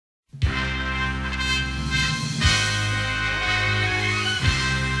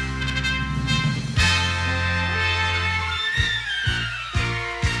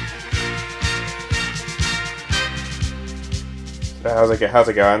How's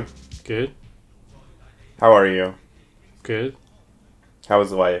it going? Good. How are you? Good. How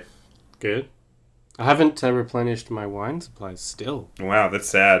is life? Good. I haven't replenished my wine supplies still. Wow, that's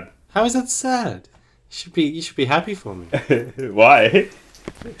sad. How is that sad? You should be happy for me. Why?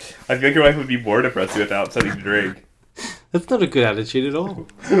 I feel like your wife would be more depressed without something to drink. That's not a good attitude at all.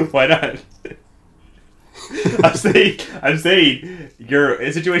 Why not? I'm saying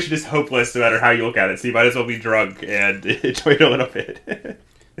your situation is hopeless no matter how you look at it, so you might as well be drunk and enjoy it a little bit.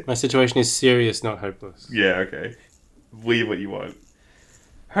 My situation is serious, not hopeless. Yeah, okay. Believe what you want.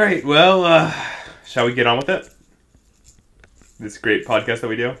 Alright, well, shall we get on with it? This great podcast that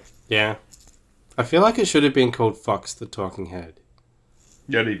we do? Yeah. I feel like it should have been called Fox the Talking Head.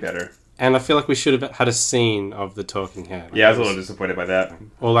 You'll be better. And I feel like we should have had a scene of the Talking Head. Yeah, I was a little disappointed by that.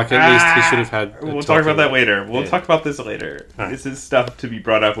 Or like at least he should have had... We'll talk about that later. We'll talk about this later. Right. This is stuff to be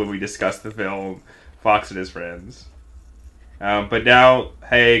brought up when we discuss the film Fox and His Friends. But now,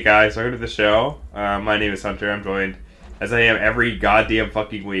 hey guys, welcome to the show. My name is Hunter. I'm joined, as I am every goddamn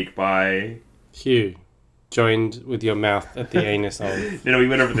fucking week, by... Hugh, joined with your mouth at the anus of... We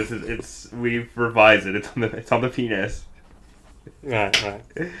went over this. We've revised it. It's on the penis. Right.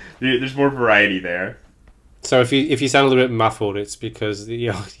 There's more variety there. So if you sound a little bit muffled, it's because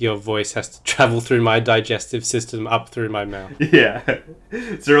your voice has to travel through my digestive system up through my mouth. Yeah.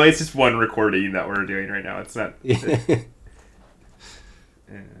 So really, it's just one recording that we're doing right now. It's not...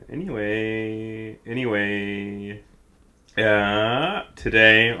 Anyway,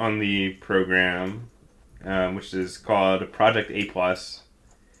 today on the program, which is called Project A+,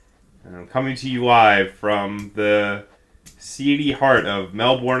 coming to you live from the seedy heart of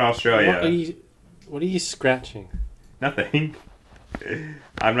Melbourne, Australia. What are you scratching? Nothing.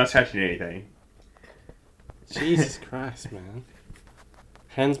 I'm not scratching anything. Jesus Christ, man.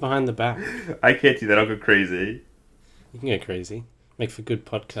 Hands behind the back. I can't do that. I'll go crazy. You can go crazy. Make for a good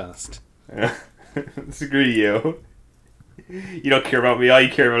podcast. Screw you. You don't care about me. All you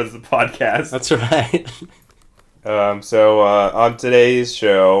care about is the podcast. That's right. So on today's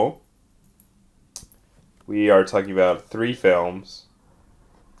show, we are talking about 3 films.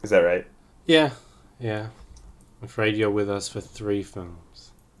 Is that right? Yeah. I'm afraid you're with us for 3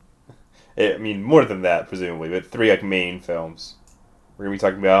 films. I mean, more than that, presumably, but 3 main films. We're going to be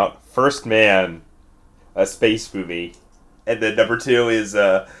talking about First Man, a space movie. And then number 2 is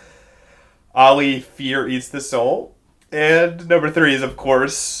Ali, Fear Eats the Soul. And number 3 is, of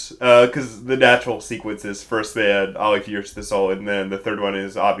course, because the natural sequence is First Man, Ali, Fear Eats the Soul, and then the third one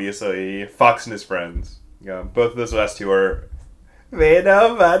is obviously Fox and His Friends. Both of those last 2 are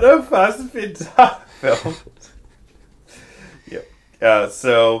films. Yep.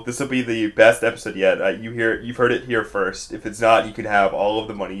 So this will be the best episode yet. You've heard it here first. If it's not, you can have all of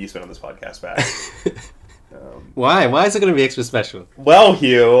the money you spent on this podcast back. Why? Why is it going to be extra special? Well,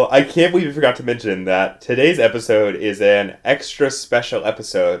 Hugh, I can't believe you forgot to mention that today's episode is an extra special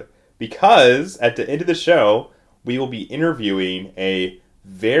episode because at the end of the show, we will be interviewing a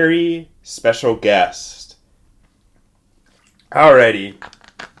very special guest. Alrighty.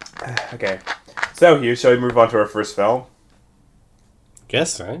 Okay. So, Hugh, shall we move on to our first film?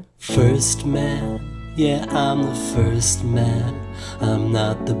 Guess so. First man, yeah, I'm the first man. I'm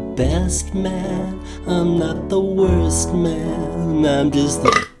not the best man, I'm not the worst man, I'm just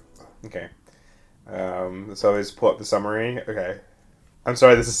the... Okay. So always pull up the summary. Okay. I'm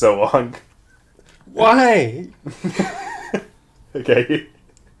sorry this is so long. Why? Okay.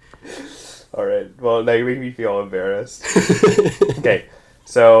 Alright. Well, now you make me feel embarrassed. Okay.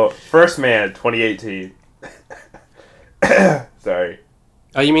 So, First Man, 2018. Sorry.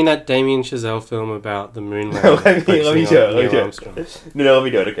 Oh, you mean that Damien Chazelle film about the moon let me do it. No, let me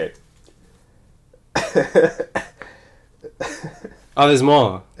do it. Okay. Oh, there's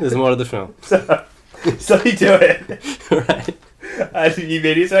more. There's more to the film. So let me do it. Right. You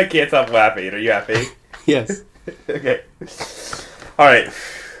made me so I can't stop laughing. Are you happy? Yes. Okay. Alright.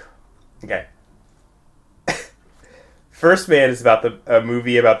 Okay. First Man is about a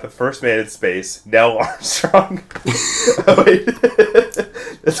movie about the first man in space, Neil Armstrong. Oh, wait.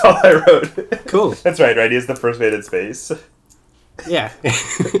 That's all I wrote. Cool. That's right? He is the first man in space. Yeah.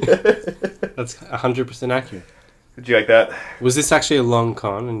 That's 100% accurate. Did you like that? Was this actually a long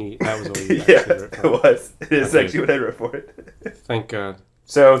con? And that was all you Yeah, actually wrote? it was. It is Okay. actually what I wrote for it. Thank God.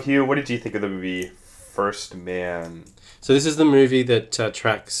 So, Hugh, what did you think of the movie First Man? So this is the movie that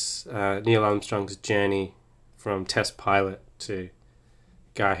tracks Neil Armstrong's journey from test pilot to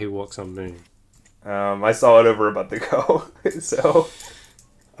guy who walks on moon. I saw it over a month ago, so...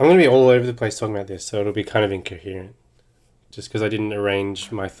 I'm going to be all over the place talking about this, so it'll be kind of incoherent. just because I didn't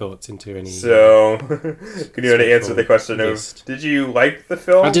arrange my thoughts into any. So, can you answer the question list. of, did you like the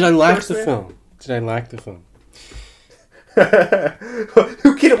film? Oh, did I like First the Man? film? Did I like the film?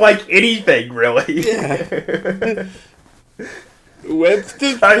 Who can like anything, really? Yeah. What's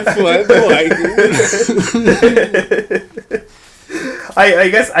the I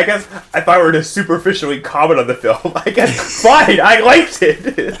guess if I were to superficially comment on the film, I guess fine, I liked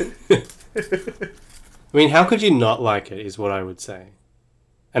it. I mean, how could you not like it, is what I would say.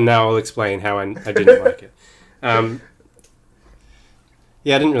 And now I'll explain how I didn't like it.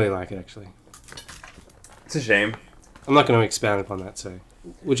 Yeah, I didn't really like it, actually. It's a shame. I'm not going to expound upon that, so...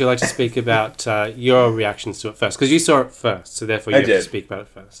 Would you like to speak about your reactions to it first? Because you saw it first, so therefore you have to speak about it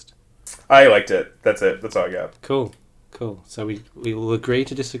first. I liked it. That's it. That's all I got. Cool. So we will agree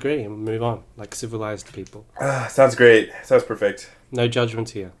to disagree and move on, like civilized people. Sounds great. Sounds perfect. No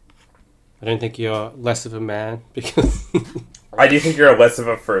judgment here. I don't think you're less of a man because... I do think you're less of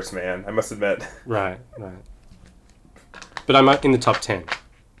a first man, I must admit. Right. But I'm in the top 10,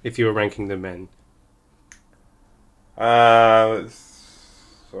 if you were ranking the men.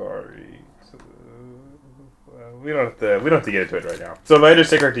 Sorry. We don't have to get into it right now. So if I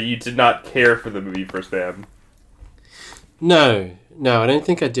understand correctly, you did not care for the movie First Man. No, I don't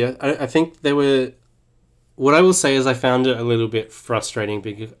think I did. I think there were... What I will say is I found it a little bit frustrating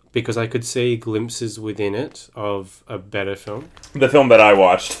because I could see glimpses within it of a better film. The film that I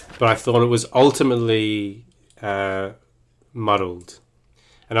watched. But I thought it was ultimately muddled.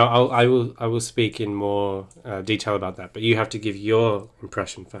 And I will speak in more detail about that. But you have to give your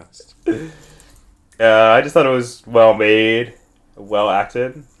impression first. I just thought it was well made, well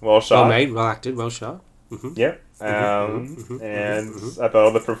acted, well shot. Well made, well acted, well shot. Mm-hmm. Yep. And I thought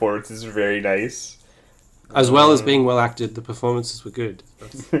all the performances were very nice. As well as being well acted, the performances were good.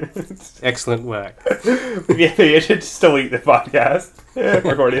 Excellent work. Maybe I should just delete the podcast.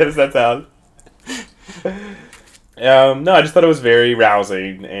 Recording. How does that sound? No, I just thought it was very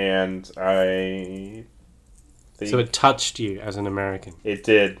rousing, and I think So it touched you as an American. it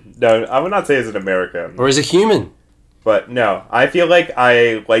did. No, I would not say as an American. Or as a human. But no, I feel like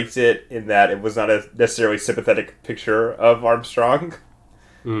I liked it in that it was not a necessarily sympathetic picture of Armstrong.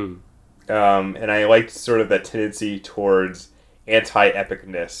 And I liked sort of that tendency towards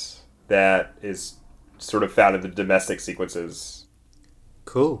anti-epicness that is sort of found in the domestic sequences.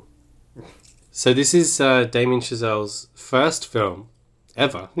 Cool. So this is Damien Chazelle's first film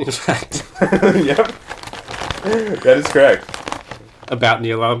ever, in fact. Yep. That is correct. About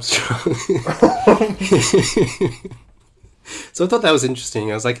Neil Armstrong. So I thought that was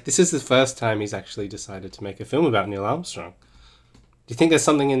interesting. I was like, this is the first time he's actually decided to make a film about Neil Armstrong. Do you think there's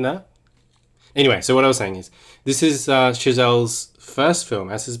something in that? Anyway, so what I was saying is, this is Chazelle's first film,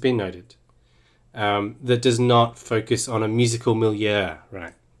 as has been noted, that does not focus on a musical milieu,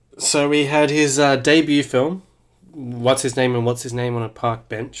 right? So we had his debut film, What's His Name and What's His Name on a Park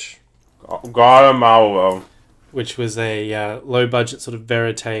Bench, Guatemala. which was a low-budget sort of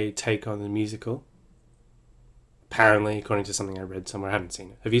verite take on the musical. Apparently, according to something I read somewhere. I haven't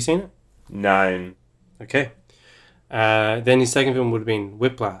seen it. Have you seen it? 9. Okay. Then his second film would have been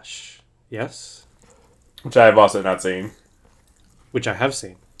Whiplash. Yes? Which I have also not seen. Which I have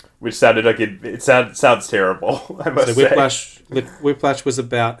seen. Which sounded like it sounds terrible, I must say. Whiplash was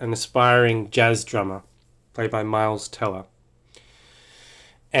about an aspiring jazz drummer, played by Miles Teller,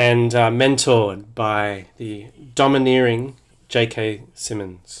 and mentored by the domineering J.K.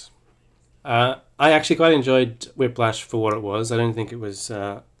 Simmons. I actually quite enjoyed Whiplash for what it was. I don't think it was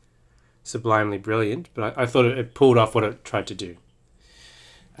sublimely brilliant, but I thought it pulled off what it tried to do.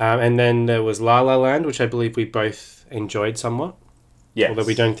 And then there was La La Land, which I believe we both enjoyed somewhat. Yes. Although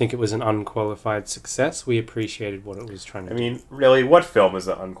we don't think it was an unqualified success, we appreciated what it was trying to do. I mean, really, what film is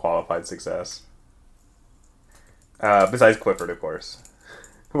an unqualified success? Besides Clifford, of course.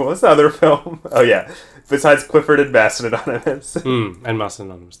 What was the other film? Oh, yeah. Besides Clifford and Master Anonymous. And Master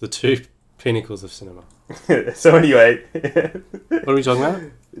Anonymous, the two pinnacles of cinema. So anyway. What are we talking about?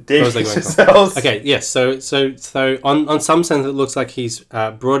 Dave Chazelle's. Okay, yes. So on some sense, it looks like he's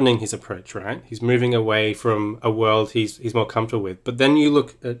broadening his approach, right? He's moving away from a world he's more comfortable with. But then you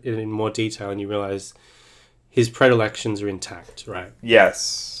look at it in more detail and you realize his predilections are intact, right? Yes.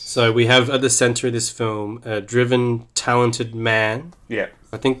 So we have at the center of this film a driven, talented man. Yeah.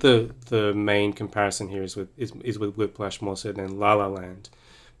 I think the main comparison here is with Whiplash more so than La La Land,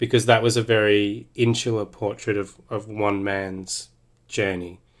 because that was a very insular portrait of one man's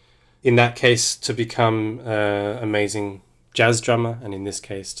journey. In that case, to become an amazing jazz drummer, and in this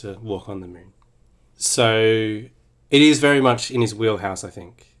case, to walk on the moon. So it is very much in his wheelhouse, I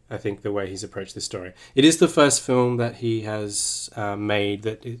think. I think, the way he's approached this story. It is the first film that he has made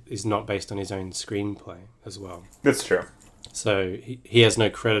that is not based on his own screenplay as well. That's true. So he has no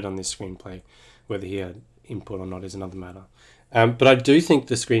credit on this screenplay. Whether he had input or not is another matter. But I do think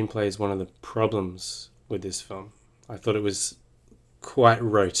the screenplay is one of the problems with this film. I thought it was quite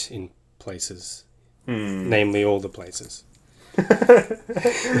rote in places, namely all the places.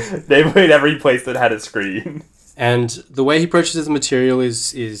 They made every place that had a screen. And the way he approaches the material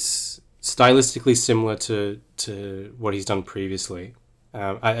is stylistically similar to what he's done previously.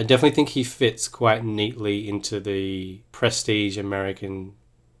 I definitely think he fits quite neatly into the prestige American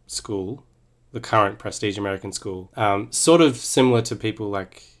school, the current prestige American school. Sort of similar to people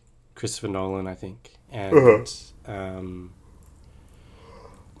like Christopher Nolan, I think. And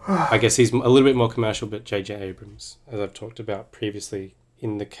I guess he's a little bit more commercial, but J.J. Abrams, as I've talked about previously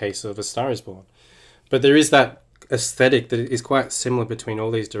in the case of A Star is Born. But there is that aesthetic that is quite similar between all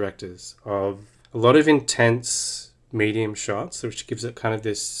these directors, of a lot of intense medium shots, which gives it kind of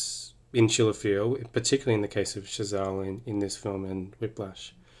this insular feel, particularly in the case of Chazelle in this film and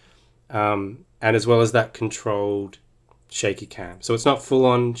Whiplash. And as well as that controlled shaky cam. So it's not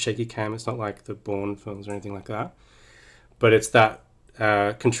full-on shaky cam. It's not like the Bourne films or anything like that. But it's that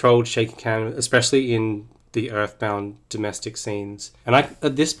controlled shaky cam, especially in the earthbound domestic scenes. And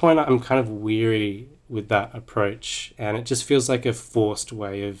at this point, I'm kind of weary with that approach. And it just feels like a forced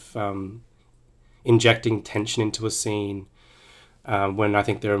way of injecting tension into a scene when I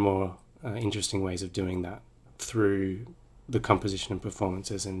think there are more interesting ways of doing that through the composition and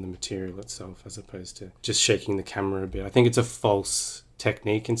performances and the material itself, as opposed to just shaking the camera a bit. I think it's a false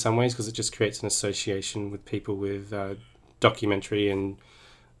technique in some ways because it just creates an association with people with documentary and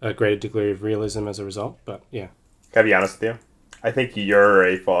a greater degree of realism as a result. But yeah. Can I be honest with you? I think you're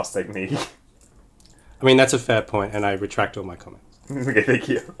a false technique. I mean, that's a fair point, and I retract all my comments. Okay, thank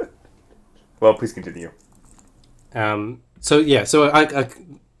you. Well, please continue. So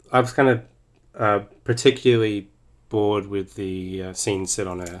I was kind of particularly bored with the scene set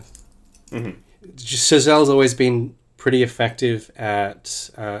on Earth. Mm-hmm. Chazelle's always been pretty effective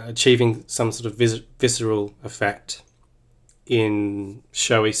at achieving some sort of visceral effect in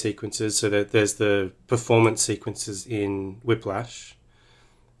showy sequences. So that there's the performance sequences in Whiplash,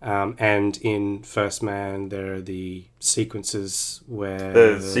 and in First Man there are the sequences where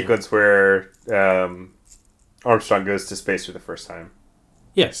the sequence where Armstrong goes to space for the first time.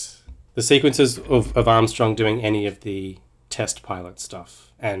 Yes. The sequences of Armstrong doing any of the test pilot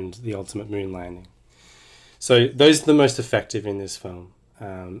stuff and the ultimate moon landing. So those are the most effective in this film.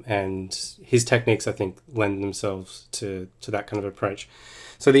 And his techniques, I think, lend themselves to that kind of approach.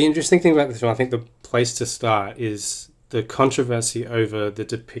 So the interesting thing about this film, I think the place to start is the controversy over the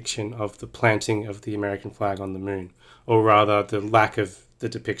depiction of the planting of the American flag on the moon, or rather the lack of the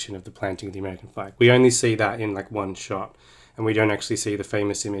depiction of the planting of the American flag. We only see that in like one shot, and we don't actually see the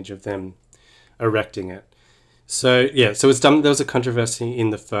famous image of them erecting it. So yeah, so it's done. There was a controversy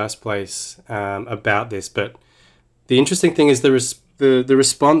in the first place about this, but the interesting thing is the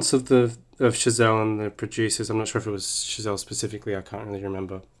response of Chazelle and the producers. I'm not sure if it was Chazelle specifically. I can't really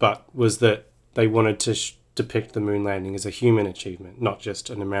remember, but was that they wanted to depict the moon landing as a human achievement, not just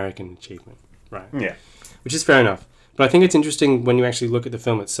an American achievement, right? Yeah, which is fair enough. But I think it's interesting when you actually look at the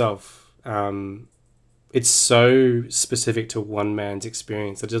film itself. It's so specific to one man's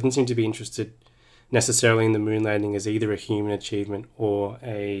experience that it doesn't seem to be interested necessarily in the moon landing as either a human achievement or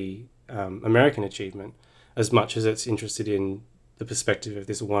a American achievement, as much as it's interested in the perspective of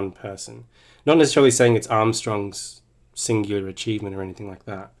this one person. Not necessarily saying it's Armstrong's singular achievement or anything like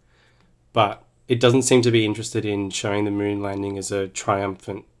that, but it doesn't seem to be interested in showing the moon landing as a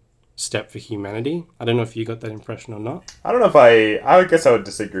triumphant step for humanity. I don't know if you got that impression or not. I don't know if I guess I would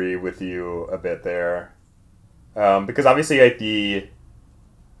disagree with you a bit there. Because obviously like the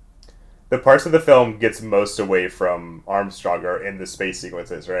parts of the film gets most away from Armstrong are in the space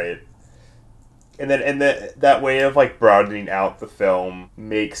sequences, right? And then that way of like broadening out the film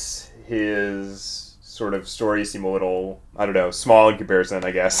makes his sort of story seem a little, I don't know, small in comparison,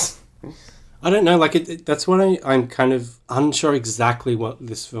 I guess. I don't know, like that's what I'm kind of unsure exactly what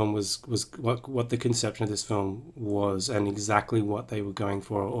this film was what the conception of this film was, and exactly what they were going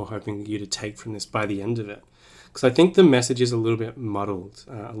for or hoping you to take from this by the end of it. Because I think the message is a little bit muddled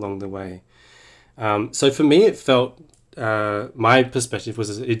along the way. So for me, it felt, my perspective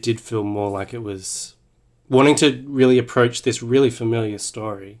was it did feel more like it was wanting to really approach this really familiar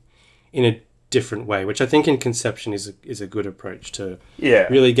story in a different way, which I think in conception is a good approach to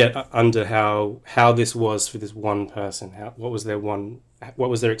really get under how this was for this one person. What was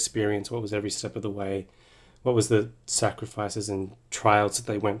their experience? What was every step of the way? what was the sacrifices and trials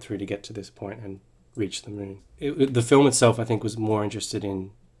that they went through to get to this point and reach the moon. The film itself, I think, was more interested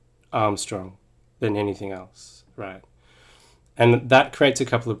in Armstrong than anything else, right? And that creates a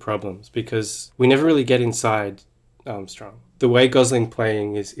couple of problems because we never really get inside Armstrong. The way Gosling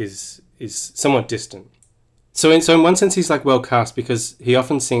playing is somewhat distant. So in one sense, he's like well cast because he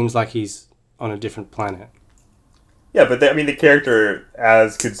often seems like he's on a different planet. Yeah, but the character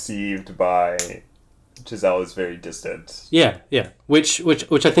as conceived by Giselle is very distant. Yeah, which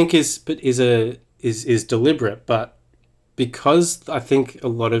I think is deliberate, but because I think a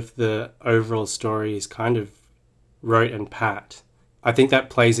lot of the overall story is kind of rote and pat, I think that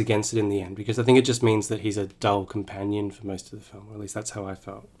plays against it in the end because I think it just means that he's a dull companion for most of the film, or at least that's how I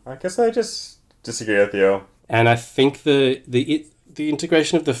felt. I guess I just disagree with you. And I think the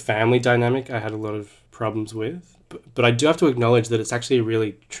integration of the family dynamic I had a lot of problems with, but I do have to acknowledge that it's actually a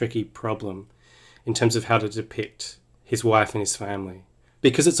really tricky problem in terms of how to depict his wife and his family.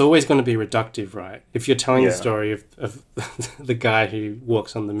 Because it's always going to be reductive, right? If you're telling the story of the guy who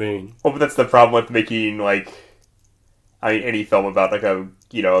walks on the moon. Well, but that's the problem with making, like, any film about, like, a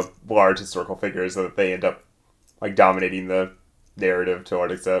large historical figure is that they end up, like, dominating the narrative to a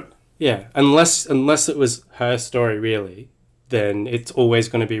large extent. Yeah, unless it was her story, really, then it's always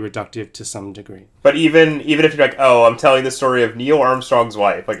going to be reductive to some degree. But even if you're like, oh, I'm telling the story of Neil Armstrong's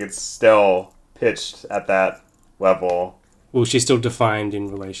wife, like, it's still pitched at that level. Well, she's still defined in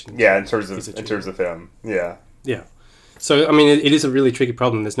relation. Yeah, in terms of him. Yeah. Yeah. So I mean, it is a really tricky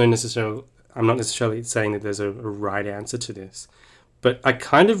problem. There's no necessarily. I'm not necessarily saying that there's a right answer to this, but I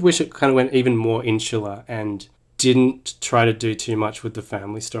kind of wish it kind of went even more insular and didn't try to do too much with the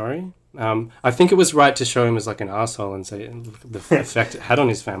family story. I think it was right to show him as like an asshole and say the effect it had on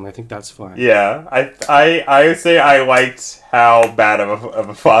his family. I think that's fine. Yeah, I would say I liked how bad of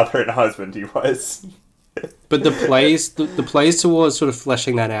a father and husband he was. But the plays towards sort of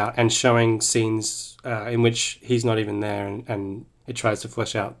fleshing that out and showing scenes in which he's not even there, and it tries to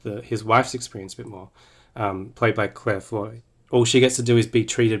flesh out his wife's experience a bit more, played by Claire Foy. All she gets to do is be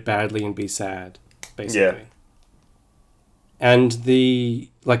treated badly and be sad, basically. Yeah. And the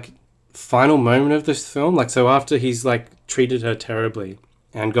final moment of this film, so after he's treated her terribly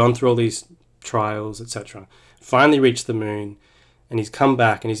and gone through all these trials, etc., finally reached the moon, and he's come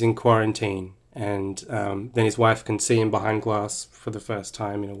back and he's in quarantine. And then his wife can see him behind glass for the first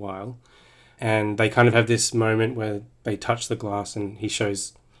time in a while. And they kind of have this moment where they touch the glass and he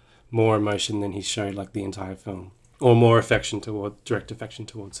shows more emotion than he showed the entire film. Or more direct affection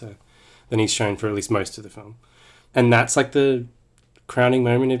towards her than he's shown for at least most of the film. And that's the crowning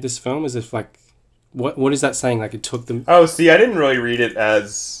moment of this film, as if what is that saying? It took them... Oh, see, I didn't really read it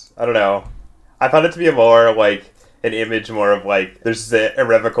as, I don't know. I thought it to be a more an image more of there's an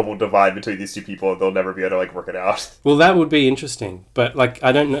irrevocable divide between these two people and they'll never be able to work it out. Well, that would be interesting, but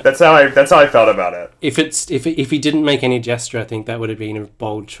I don't know. That's how I felt about it. If he didn't make any gesture, I think that would have been a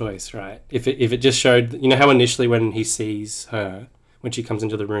bold choice, right? If it just showed, how initially when he sees her when she comes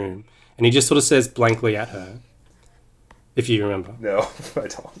into the room and he just sort of says blankly at her, if you remember. No, I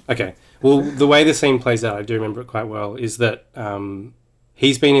don't. Okay. Well, the way the scene plays out, I do remember it quite well, is that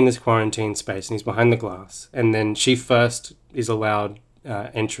he's been in this quarantine space and he's behind the glass, and then she first is allowed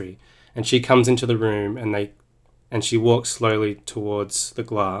entry, and she comes into the room and she walks slowly towards the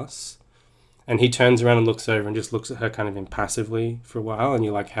glass, and he turns around and looks over and just looks at her kind of impassively for a while, and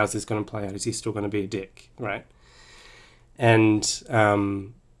you're like, how's this going to play out? Is he still going to be a dick, right? And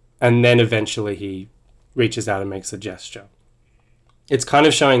then eventually he reaches out and makes a gesture. It's kind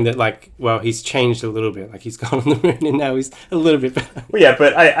of showing that, he's changed a little bit. He's gone on the moon and now he's a little bit better. Well, yeah,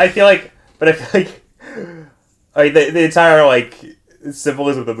 but I feel like the entire,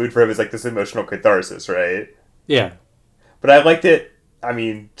 symbolism of the moon for him is, this emotional catharsis, right? Yeah. But I liked it,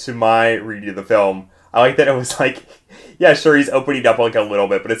 to my reading of the film, I liked that it was, yeah, sure, he's opening up, a little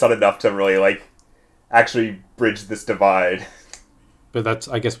bit, but it's not enough to really, actually bridge this divide. But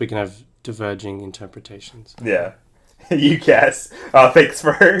I guess we can have diverging interpretations. Yeah. You guess. Thanks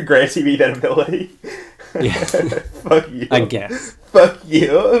for granting me that ability. Yeah. Fuck you. I guess. Fuck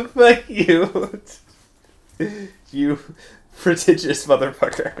you. Fuck you. You prodigious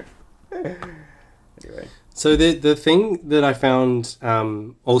motherfucker. Anyway. So the thing that I found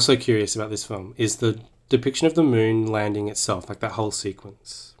also curious about this film is the depiction of the moon landing itself, that whole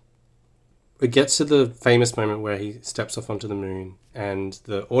sequence. It gets to the famous moment where he steps off onto the moon and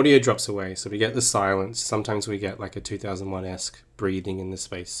the audio drops away, so we get the silence. Sometimes we get a 2001-esque breathing in the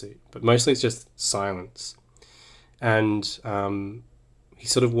spacesuit, but mostly it's just silence. And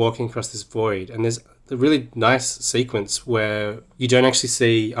he's sort of walking across this void, and there's a really nice sequence where you don't actually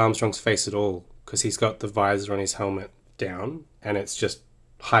see Armstrong's face at all, because he's got the visor on his helmet down, and it's just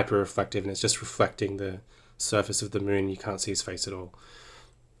hyper reflective, and it's just reflecting the surface of the moon. You can't see his face at all.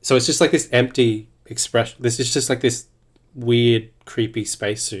 So it's just like this empty expression. This is just like this weird, creepy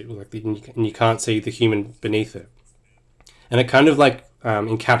spacesuit, like and you can't see the human beneath it. And it kind of like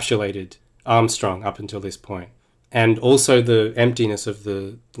encapsulated Armstrong up until this point. And also the emptiness of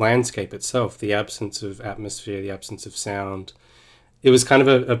the landscape itself, the absence of atmosphere, the absence of sound. It was kind of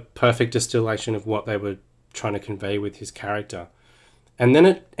a perfect distillation of what they were trying to convey with his character. And then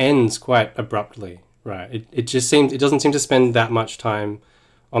it ends quite abruptly, right? It doesn't seem to spend that much time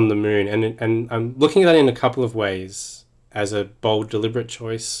on the moon. And I'm looking at that in a couple of ways, as a bold, deliberate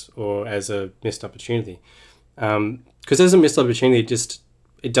choice or as a missed opportunity. Because as a missed opportunity,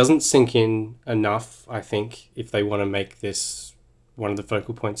 it doesn't sink in enough, I think, if they want to make this one of the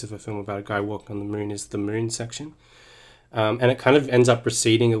focal points of a film about a guy walking on the moon is the moon section. And it kind of ends up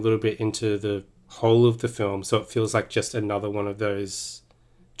receding a little bit into the whole of the film, so it feels like just another one of those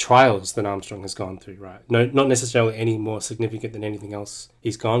trials that Armstrong has gone through, right? No, not necessarily any more significant than anything else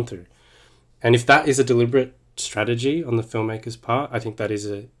he's gone through. And if that is a deliberate strategy on the filmmaker's part, I think that is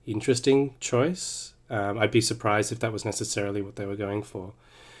an interesting choice. I'd be surprised if that was necessarily what they were going for.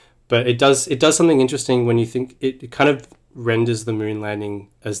 But it does something interesting when you think it kind of renders the moon landing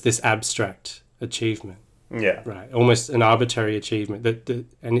as this abstract achievement. Yeah. Right. Almost an arbitrary achievement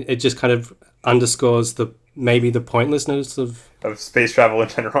and it just kind of underscores maybe the pointlessness of space travel in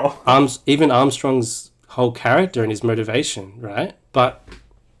general. Even Armstrong's whole character and his motivation, right? But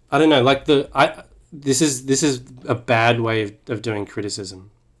I don't know, like this is a bad way of doing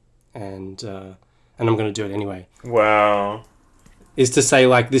criticism, and I'm going to do it anyway. Wow. Is to say,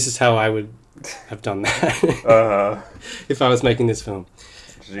 like, this is how I would have done that if I was making this film.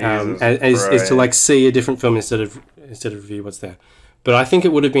 Is to like see a different film instead of review what's there. But I think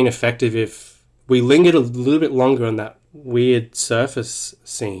it would have been effective if we lingered a little bit longer on that weird surface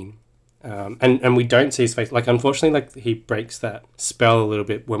scene, and we don't see his face. Like, unfortunately, like, he breaks that spell a little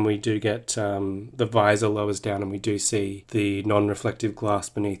bit when we do get the visor lowers down and we do see the non-reflective glass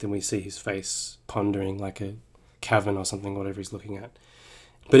beneath, and we see his face pondering like a cavern or something, whatever he's looking at.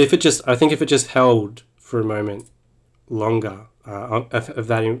 But if it just held for a moment longer of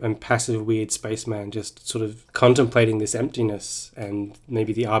that impassive, weird spaceman just sort of contemplating this emptiness and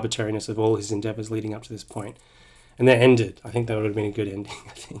maybe the arbitrariness of all his endeavors leading up to this point, and then ended, I think that would have been a good ending,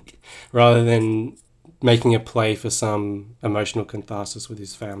 I think, rather than making a play for some emotional catharsis with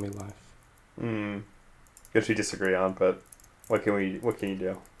his family life. Which we disagree on, but what can you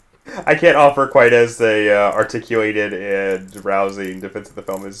do? I can't offer quite as a articulated and rousing defense of the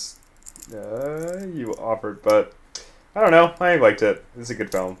film as you offered, but I don't know. I liked it. It's a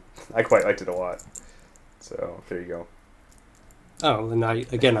good film. I quite liked it a lot. So there you go. Oh, and I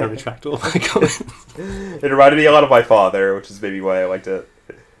retract all my comments. It reminded me a lot of my father, which is maybe why I liked it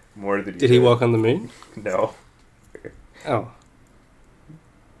more than you did. Did he walk on the moon? No. Oh.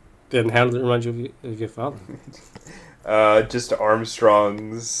 Then how did it remind you of your father? Just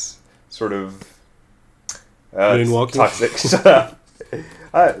Armstrong's sort of moonwalking. Toxic. Shut up.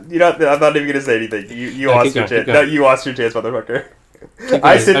 I'm not even gonna say anything. You lost your chance. No, you lost your chance, motherfucker.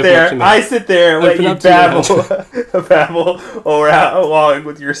 I sit there, let you babble along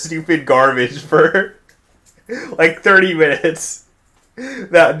with your stupid garbage for like 30 minutes.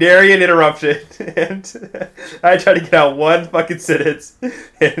 Without nary an interruption, and I try to get out one fucking sentence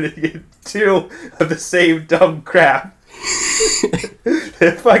and get two of the same dumb crap.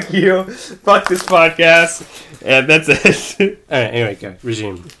 Fuck you, fuck this podcast, and that's it. Alright, anyway, go.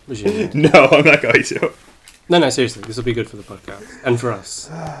 Resume. No, I'm not going to. No, seriously, this will be good for the podcast and for us.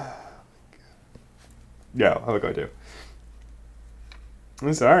 No, I'm not going to.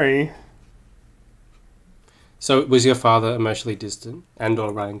 I'm sorry. So, was your father emotionally distant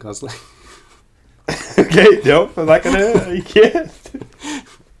and/or Ryan Gosling? Okay, no, I'm not gonna. You can't.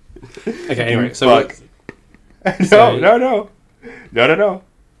 Okay, anyway, so No.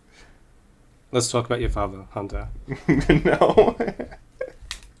 Let's talk about your father, Hunter. No.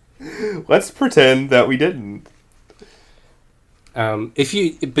 Let's pretend that we didn't. If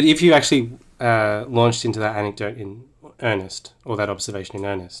you actually launched into that anecdote in earnest, or that observation in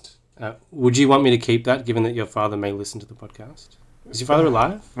earnest, would you want me to keep that, given that your father may listen to the podcast? Is your father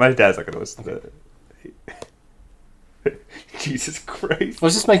alive? My dad's not going to listen to it. Jesus Christ! I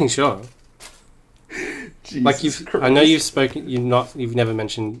was just making sure. Jesus Christ. I know you've spoken. You've never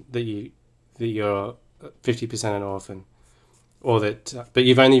mentioned that you're 50% an orphan, or that. But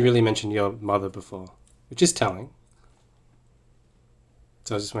you've only really mentioned your mother before, which is telling.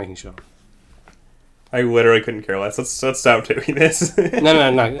 So I was just making sure. I literally couldn't care less. Let's stop doing this. No.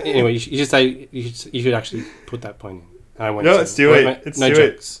 Anyway, you should say you should actually put that point in. I won't No, say it's too late. It's no too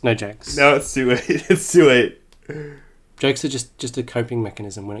jokes. No jokes. No, it's too late. It's too late. Jokes are just a coping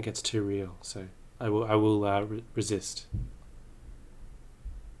mechanism when it gets too real. So I will resist.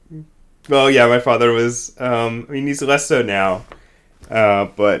 Well, yeah, my father was. I mean, he's less so now.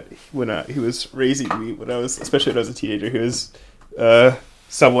 But when he was raising me, especially when I was a teenager, he was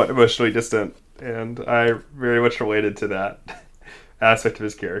somewhat emotionally distant, and I very much related to that aspect of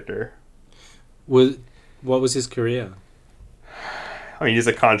his character. What was his career? I mean, he's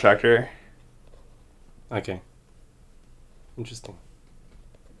a contractor. Okay. Interesting.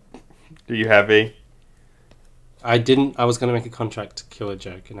 Do you have a? I didn't. I was going to make a contract killer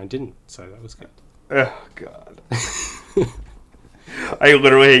joke, and I didn't. So that was good. Oh God. I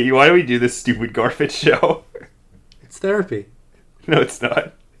literally hate you. Why do we do this stupid garbage show? It's therapy. No, it's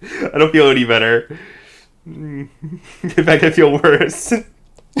not. I don't feel any better. In fact, I feel worse.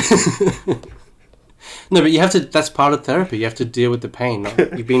 No, but you have to. That's part of therapy. You have to deal with the pain.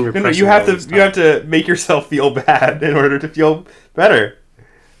 You've been repressing. You have to make yourself feel bad in order to feel better.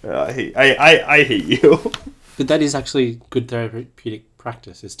 I hate you. But that is actually good therapeutic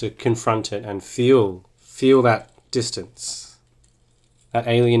practice. Is to confront it and feel that distance, that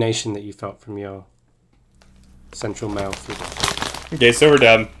alienation that you felt from your central male figure. Okay, so we're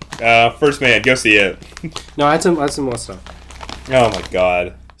done. First Man, go see it. No, I had some more stuff. Oh my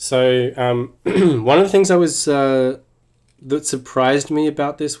God. So, one of the things that surprised me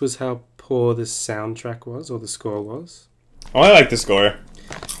about this was how poor the soundtrack was, or the score was. Oh, I like the score.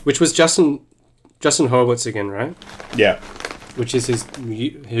 Which was Justin Hurwitz again, right? Yeah. Which is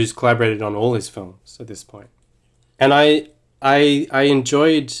who's collaborated on all his films at this point. And I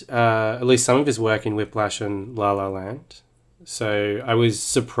enjoyed at least some of his work in Whiplash and La La Land. So I was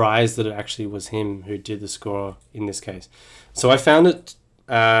surprised that it actually was him who did the score in this case. So I found it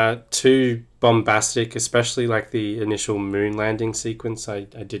too bombastic, especially like the initial moon landing sequence. I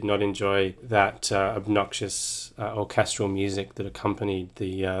did not enjoy that obnoxious orchestral music that accompanied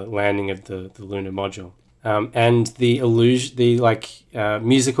the landing of the lunar module, and the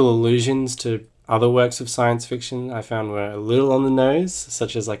musical allusions to other works of science fiction I found were a little on the nose,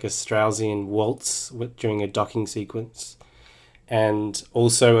 such as like a Straussian waltz during a docking sequence, and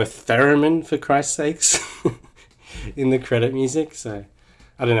also a theremin, for Christ's sakes, in the credit music. So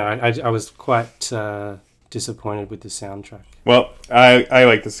I don't know. I was quite disappointed with the soundtrack. Well, I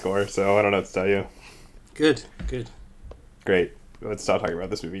like the score, so I don't know what to tell you. Good. Great. Let's stop talking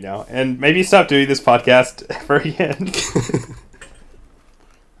about this movie now. And maybe stop doing this podcast ever again.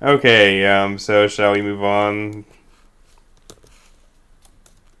 Okay, so shall we move on?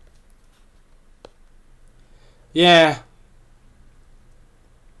 Yeah.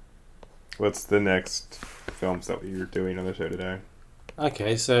 What's the next films that we're doing on the show today?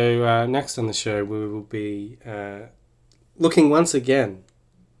 Okay, so next on the show we will be looking once again,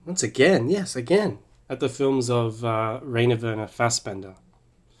 at the films of Rainer Werner Fassbinder.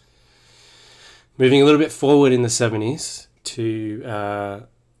 Moving a little bit forward in the 70s to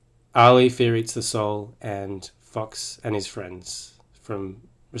Ali, Fear Eats the Soul, and Fox and His Friends from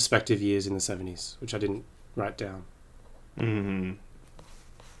respective years in the 70s, which I didn't write down. Mm-hmm.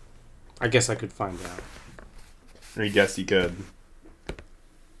 I guess I could find out. I guess you could.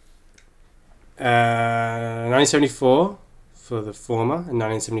 1974 for the former and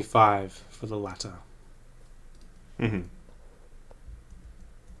 1975 for the latter. Mm-hmm.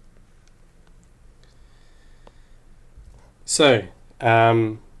 So,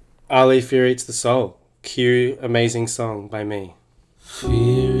 Ali, Fear Eats the Soul. Cue Amazing Song by me.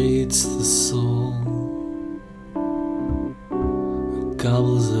 Fear eats the soul,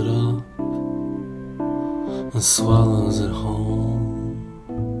 gobbles it up, and swallows it whole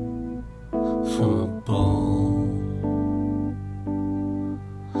from a bowl.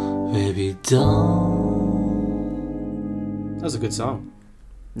 Baby, don't. That was a good song.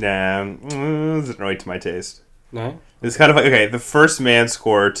 Nah, isn't really to my taste. No? It's kind of like, okay, the First Man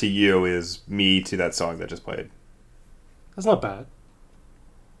score to you is me to that song that just played. That's not bad.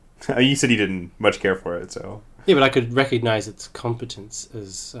 You said you didn't much care for it, so... Yeah, but I could recognize its competence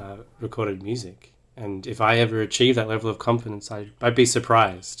as recorded music. And if I ever achieve that level of competence, I'd be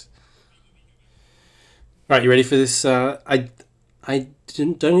surprised. Right, you ready for this? I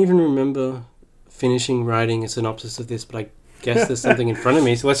don't even remember finishing writing a synopsis of this, but I guess there's something in front of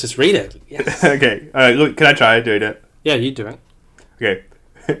me, so let's just read it. Yes. Okay, look, can I try doing it? Yeah, you do it. Okay.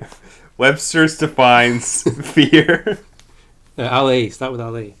 Webster's defines fear... No, Ali. Start with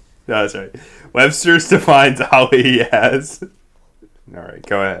Ali. No, that's right. Webster's defines Ali as... Alright,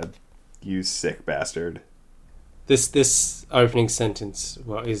 go ahead. You sick bastard. This opening sentence,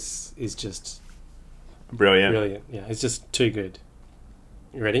 is just Brilliant. brilliant. Yeah, it's just too good.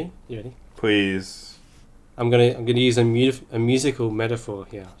 You ready? Please. I'm gonna use a musical metaphor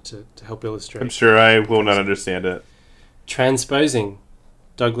here to help illustrate. I'm sure I will not understand it. Transposing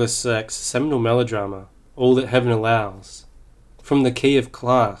Douglas Sirk's seminal melodrama, All That Heaven Allows, from the key of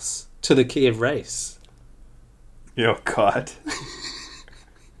class to the key of race. Oh, God.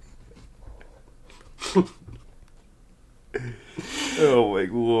 Oh, my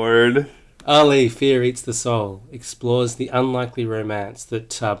Lord. Ali, Fear Eats the Soul, explores the unlikely romance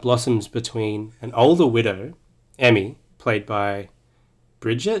that blossoms between an older widow, Emmy, played by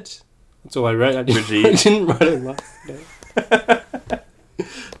Bridget. That's all I wrote. I didn't write her last name.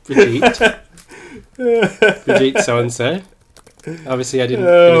 Brigitte so-and-so. Obviously, I didn't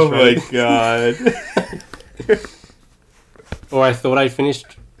finish writing. Oh, my God. Or I thought I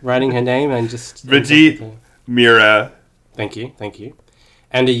finished writing her name and just... Brigitte Mira. Thank you.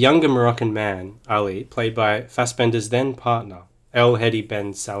 And a younger Moroccan man, Ali, played by Fassbender's then partner, El Hedi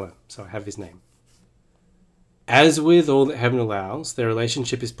Ben Salem. So I have his name. As with All That Heaven Allows, their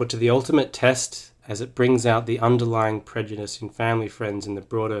relationship is put to the ultimate test as it brings out the underlying prejudice in family friends in the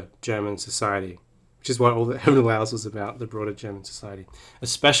broader German society, which is what All That Heaven Allows was about, the broader German society,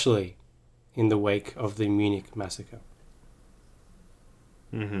 especially in the wake of the Munich massacre.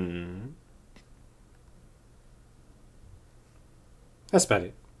 Mm-hmm. That's about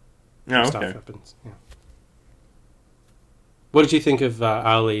it. Oh, Stuff okay. happens. Yeah. What did you think of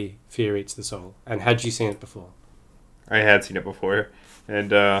Ali, Fear Eats the Soul? And had you seen it before? I had seen it before,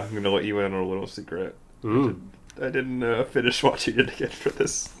 and I'm going to let you in on a little secret. I didn't finish watching it again for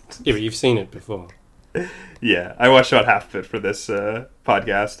this. Yeah, but you've seen it before. Yeah, I watched about half of it for this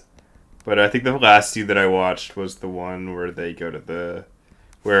podcast. But I think the last scene that I watched was the one where they go to the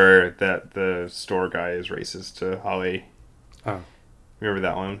store guy is racist to Holly. Oh. Remember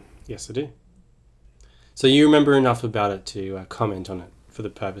that one? Yes, I do. So you remember enough about it to comment on it for the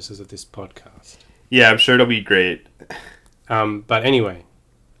purposes of this podcast. Yeah, I'm sure it'll be great. But anyway,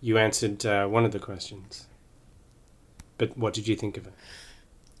 you answered one of the questions. But what did you think of it?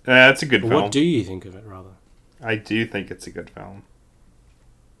 It's a good film. What do you think of it, rather? I do think it's a good film.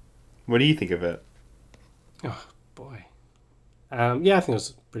 What do you think of it? Oh, boy. Yeah, I think it was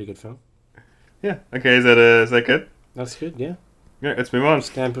a pretty good film. Yeah. Okay, is that good? That's good, yeah. Yeah, let's move on.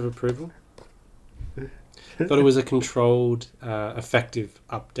 Stamp of approval. Thought it was a controlled, effective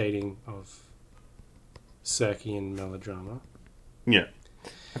updating of Sirkian melodrama. Yeah.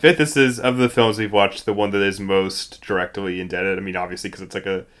 I think this is, of the films we've watched, the one that is most directly indebted. I mean, obviously, because it's like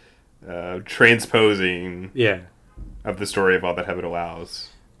a transposing of the story of All That Heaven Allows.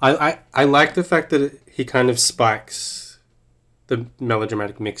 I like the fact that he kind of spikes the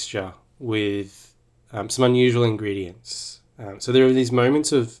melodramatic mixture with some unusual ingredients. So there are these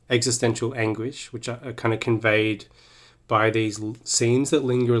moments of existential anguish, which are kind of conveyed by these scenes that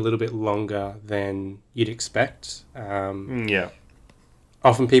linger a little bit longer than you'd expect. Yeah.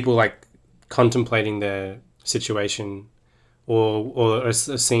 Often people like contemplating their situation, or a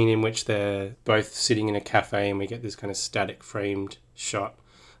scene in which they're both sitting in a cafe and we get this kind of static framed shot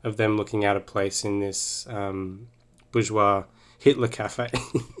of them looking out of place in this bourgeois Hitler cafe.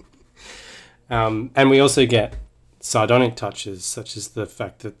 And we also get sardonic touches, such as the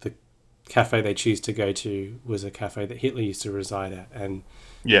fact that the cafe they choose to go to was a cafe that Hitler used to reside at. And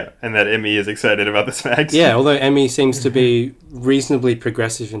that Emmy is excited about this fact. yeah, although Emmy seems to be reasonably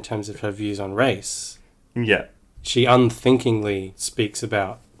progressive in terms of her views on race. Yeah. She unthinkingly speaks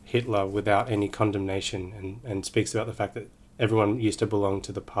about Hitler without any condemnation and speaks about the fact that everyone used to belong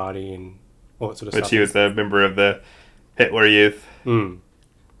to the party and all that sort of stuff. But she was a member of the Hitler Youth.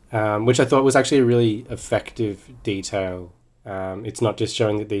 Which I thought was actually a really effective detail. It's not just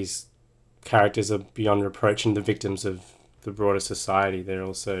showing that these characters are beyond reproach and the victims of the broader society. They're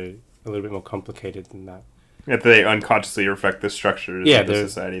also a little bit more complicated than that. That they unconsciously reflect the structures of the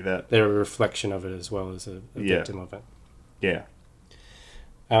society that... They're a reflection of it as well as a victim of it. Yeah.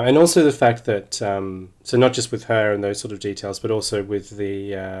 And also the fact that, so not just with her and those sort of details, but also with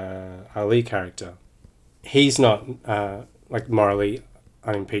the Ali character. He's not like morally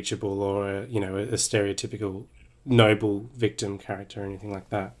unimpeachable or a stereotypical noble victim character or anything like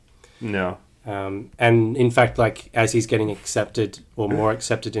that. No. And in fact, like as he's getting accepted or more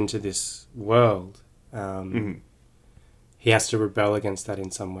accepted into this world, he has to rebel against that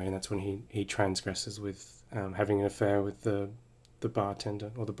in some way, and that's when he transgresses with having an affair with the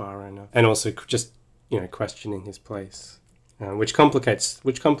bartender or the bar owner, and also just questioning his place. which complicates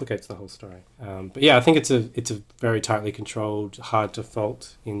the whole story. But yeah, I think it's a very tightly controlled, hard to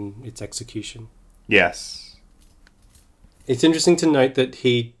fault in its execution. Yes. It's interesting to note that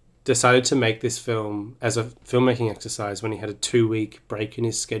he decided to make this film as a filmmaking exercise when he had a 2-week break in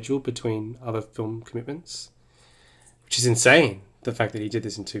his schedule between other film commitments, which is insane, the fact that he did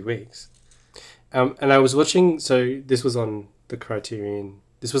this in 2 weeks. And I was watching, so this was on the Criterion,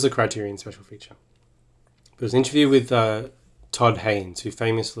 this was a Criterion special feature. It was an interview with Todd Haynes, who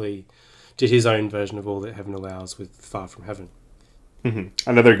famously did his own version of All That Heaven Allows with Far From Heaven. Mm-hmm.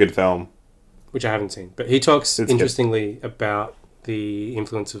 Another good film. Which I haven't seen. But he talks interestingly about the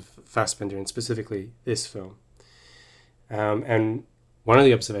influence of Fassbinder and specifically this film. And one of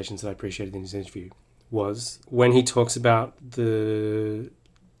the observations that I appreciated in his interview was when he talks about the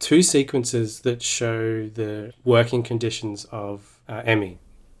 2 sequences that show the working conditions of Emmy.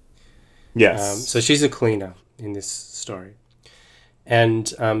 Yes. So she's a cleaner in this story. And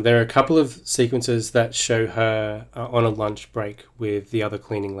there are a couple of sequences that show her on a lunch break with the other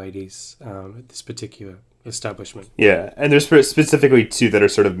cleaning ladies at this particular establishment. Yeah, and there's specifically 2 that are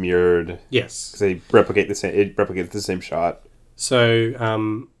sort of mirrored. Yes. Because they replicate the same. It replicates the same shot.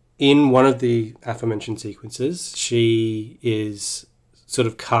 So in one of the aforementioned sequences, she is sort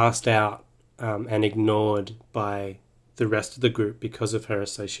of cast out and ignored by the rest of the group because of her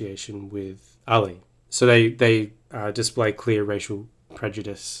association with Ali. So they display clear racial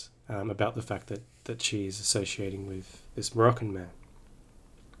prejudice about the fact that she is associating with this Moroccan man.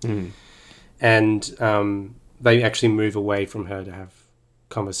 Mm. And they actually move away from her to have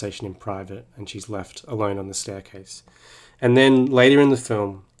conversation in private, and she's left alone on the staircase. And then later in the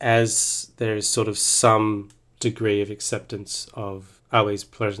film, as there is sort of some degree of acceptance of Ali's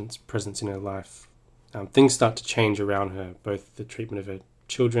presence in her life, things start to change around her, both the treatment of her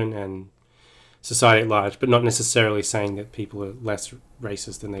children and society at large, but not necessarily saying that people are less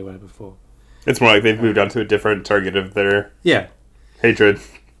racist than they were before. It's more like they've moved on to a different target of their hatred.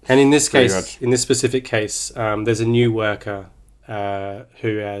 And in this case, in this specific case, there's a new worker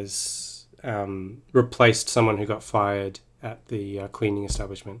who has replaced someone who got fired at the cleaning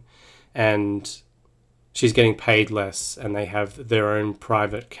establishment, and she's getting paid less, and they have their own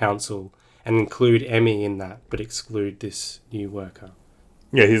private counsel and include Emmy in that, but exclude this new worker.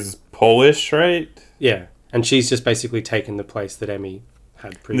 Yeah, he's Polish, right? Yeah, and she's just basically taken the place that Emmy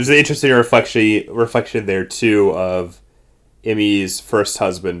had previously. There's an interesting reflection there, too, of Emmy's first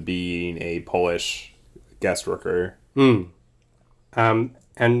husband being a Polish guest worker. And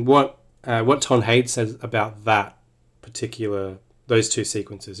what Todd Haynes says about those 2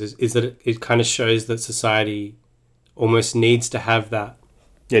 sequences is that it kind of shows that society almost needs to have that.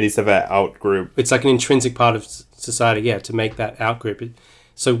 Yeah, it needs to have that out group. It's like an intrinsic part of society, to make that out group.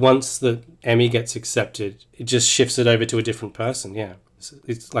 So once the Emmy gets accepted, it just shifts it over to a different person,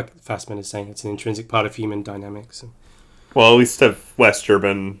 It's like Fassbinder is saying, it's an intrinsic part of human dynamics. Well, at least have West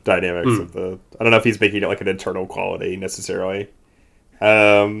German dynamics of the... I don't know if he's making it like an internal quality, necessarily.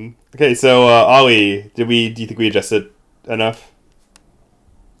 Okay, so Ali, do you think we adjusted enough?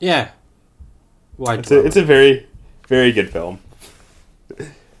 Yeah. It's a very, very good film.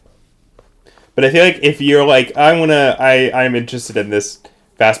 But I feel like if you're like, I'm interested in this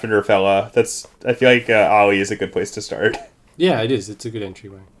Fassbinder fella, I feel like Ali is a good place to start. Yeah, it is. It's a good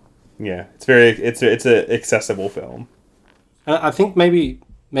entryway. Yeah, it's an accessible film. I think maybe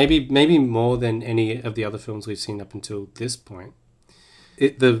more than any of the other films we've seen up until this point,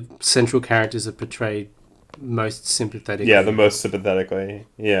 the central characters are portrayed most sympathetically. Yeah, the most sympathetically.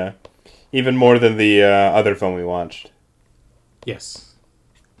 Yeah, even more than the other film we watched. Yes.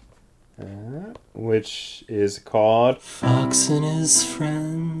 Which is called Fox and his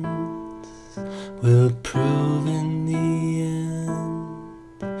friends will prove in the end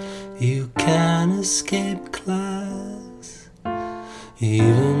you can't escape class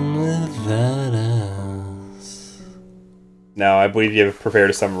even without us. Now, I believe you have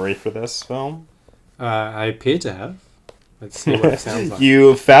prepared a summary for this film. I appear to have. Let's see what it sounds like.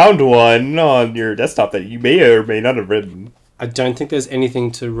 You found one on your desktop that you may or may not have written. I don't think there's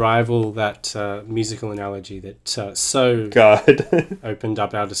anything to rival that musical analogy that God opened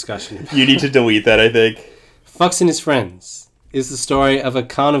up our discussion. You need to delete that, I think. Fox and His Friends is the story of a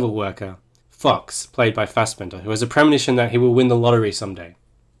carnival worker, Fox, played by Fassbinder, who has a premonition that he will win the lottery someday.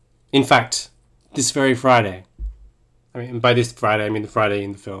 In fact, this very Friday. And by this Friday, I mean the Friday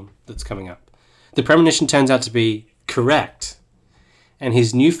in the film that's coming up. The premonition turns out to be correct, and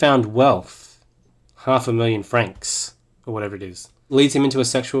his newfound wealth, 500,000 francs, or whatever it is, leads him into a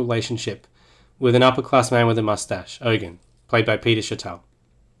sexual relationship with an upper-class man with a mustache, Ogun, played by Peter Chattel.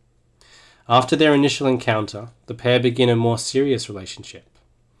 After their initial encounter, the pair begin a more serious relationship.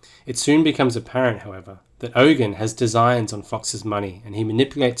 It soon becomes apparent, however, that Ogun has designs on Fox's money, and he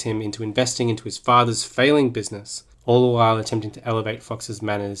manipulates him into investing into his father's failing business, all the while attempting to elevate Fox's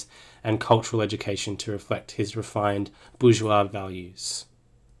manners and cultural education to reflect his refined bourgeois values.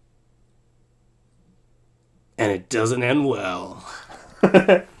 And it doesn't end well.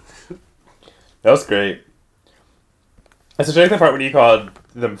 That was great. I such like the part when you called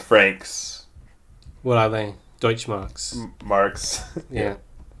them Franks. What are they? Deutschmarks. Marks. Yeah.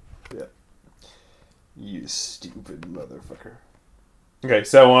 Yeah. You stupid motherfucker. Okay,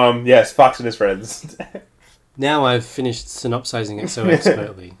 so, yes, Fox and his friends. Now I've finished synopsizing it so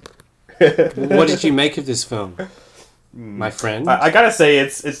expertly. What did you make of this film, my friend? I gotta say,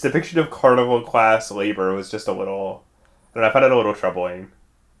 its depiction of carnival class labor was just a little... I don't know, I found it a little troubling.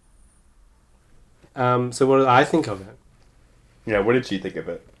 So what did I think of it? Yeah, what did you think of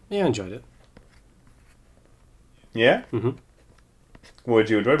it? Yeah, I enjoyed it. Yeah? Mm-hmm. What did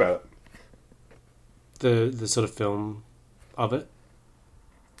you enjoy about it? The sort of film of it.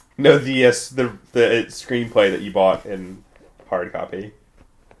 No, the screenplay that you bought in hard copy.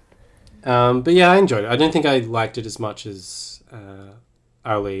 But yeah, I enjoyed it. I don't think I liked it as much as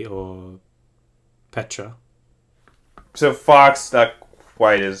Ali or Petra. So Fox, not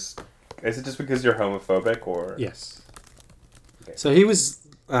quite as... Is it just because you're homophobic, or... Yes. Okay. So he was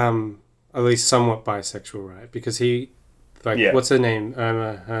at least somewhat bisexual, right? Because he... Like, Yeah. what's her name?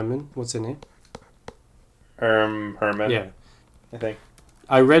 Irma Herman? What's her name? Herman, Yeah. I think.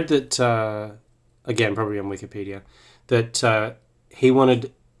 I read that, again, probably on Wikipedia, that he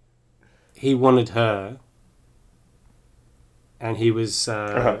wanted her, and he was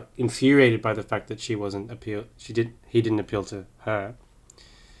infuriated by the fact that he didn't appeal to her,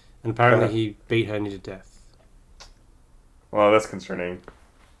 and apparently he beat her near to death. Well, that's concerning.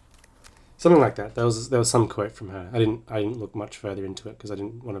 Something like that. There was some quote from her. I didn't look much further into it because I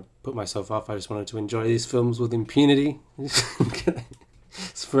didn't want to put myself off. I just wanted to enjoy these films with impunity.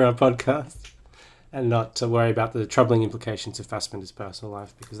 It's for our podcast, and not to worry about the troubling implications of Fassbender's personal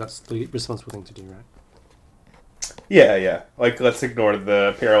life, because that's the responsible thing to do, right? Yeah. Like, let's ignore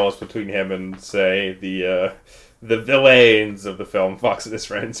the parallels between him and, say, the villains of the film Fox and His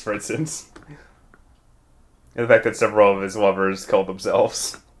Friends, for instance. And the fact that several of his lovers killed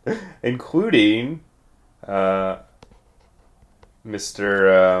themselves. Including Mr.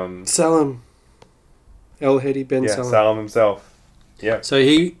 Salam. El Hedi Ben Salam. Salam himself. Yeah. So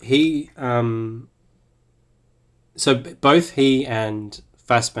so both he and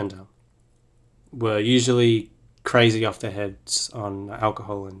Fassbender were usually crazy off their heads on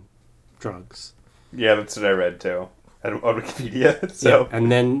alcohol and drugs. Yeah, that's what I read too on Wikipedia. So, yeah.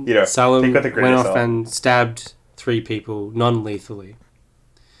 And then take Salam with a grain went of off salt. and stabbed 3 people non-lethally.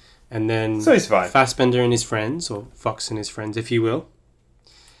 And then So he's fine. Fassbender and his friends, or Fox and his friends, if you will,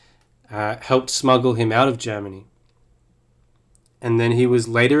 helped smuggle him out of Germany. And then he was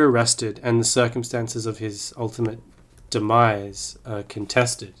later arrested, and the circumstances of his ultimate demise are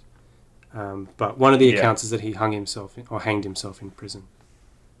contested. But one of the accounts is that he hanged himself in prison.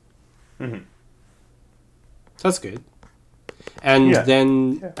 Mm-hmm. So that's good. And Yeah.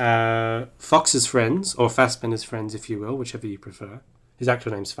 then Fox's friends, or Fassbender's friends, if you will, whichever you prefer. His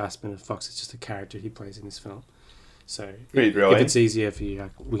actual name's Fassbender. Fox is just a character he plays in this film. So Wait, really? if it's easier for you,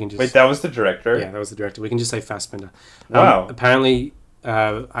 we can just... Wait, that was the director? Yeah, that was the director. We can just say Fassbender. Wow. Apparently,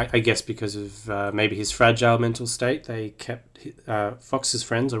 I guess because of maybe his fragile mental state, they kept Fox's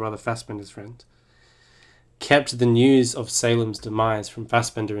friends, or rather Fassbender's friends, kept the news of Salem's demise from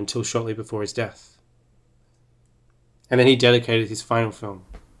Fassbender until shortly before his death. And then he dedicated his final film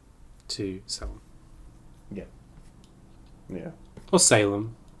to Salem. Yeah. Or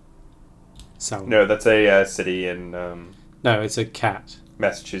Salem. Salem. No, that's a city in No, it's a cat.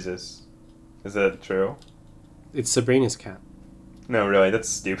 Massachusetts. Is that true? It's Sabrina's cat. No, really, that's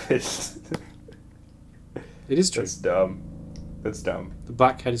stupid. It is true. That's dumb. That's dumb. The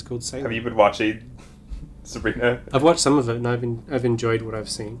black cat is called Salem. Have you been watching Sabrina? I've watched some of it, and I've enjoyed what I've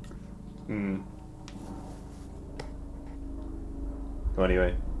seen. Well,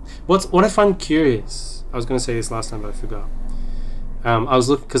 anyway. What I find curious, I was going to say this last time, but I forgot. I was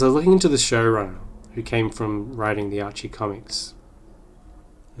looking into the showrunner who came from writing the Archie comics,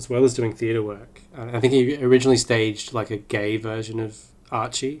 as well as doing theatre work. I think he originally staged like a gay version of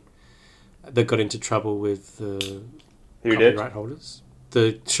Archie that got into trouble with the Who did? copyright holders.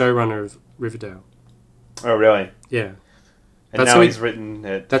 The showrunner of Riverdale. Oh, really? Yeah. And That's now how he's written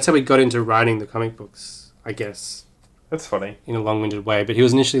it. That's how he got into writing the comic books, I guess, That's funny. in a long-winded way. But he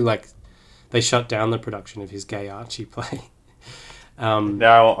was initially they shut down the production of his gay Archie play.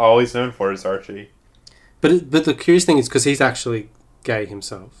 Now all he's known for is Archie. But the curious thing is because he's actually gay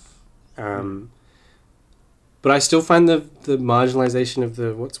himself. But I still find the marginalization of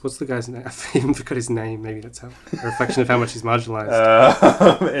the what's the guy's name? I even forgot his name. Maybe that's a reflection of how much he's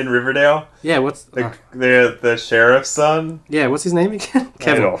marginalized. In Riverdale. Yeah, what's the sheriff's son? Yeah, what's his name again?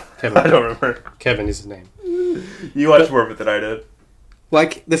 Kevin. I don't remember. Kevin is his name. You watched more of it than I did.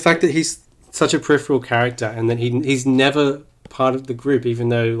 Like the fact that he's such a peripheral character and that he's never part of the group, even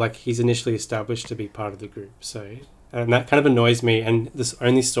though like he's initially established to be part of the group. So and that kind of annoys me. And this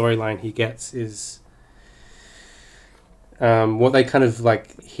only storyline he gets is. What they kind of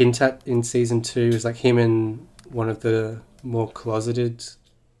like hint at in season 2 is like him and one of the more closeted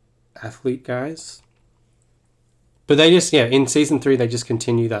athlete guys. But they just, in season 3, they just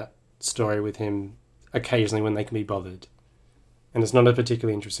continue that story with him occasionally when they can be bothered. And it's not a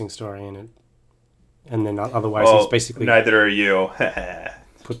particularly interesting story in it. And then otherwise it's basically... Neither are you.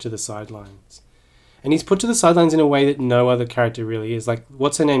 put to the sidelines. And he's put to the sidelines in a way that no other character really is. Like,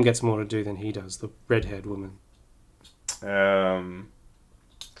 what's her name gets more to do than he does, the red-haired woman. I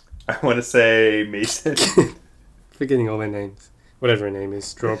want to say Mason. Forgetting all their names. Whatever her name is.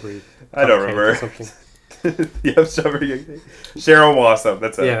 Strawberry. I don't remember. Yep, Strawberry. Cheryl Wassam.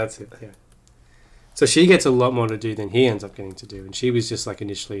 That's it. Yeah, that's it. Yeah. So she gets a lot more to do than he ends up getting to do. And she was just like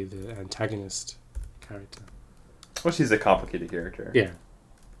initially the antagonist character. Well, she's a complicated character. Yeah.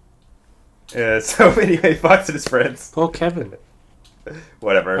 So anyway, Fox and his friends. Poor Kevin.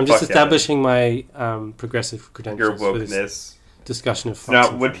 Whatever. I'm just establishing my progressive credentials. Your wokeness. Discussion of Fox.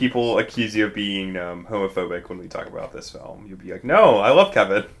 Now, when people accuse you of being homophobic when we talk about this film, you'll be like, "No, I love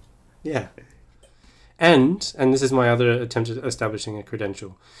Kevin." Yeah. And this is my other attempt at establishing a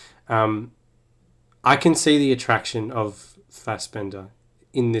credential. I can see the attraction of Fassbender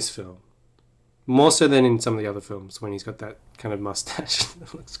in this film. More so than in some of the other films when he's got that kind of mustache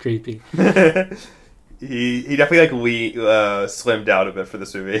that looks creepy. He definitely slimmed out a bit for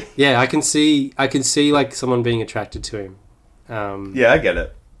this movie. Yeah, I can see like someone being attracted to him. Yeah, I get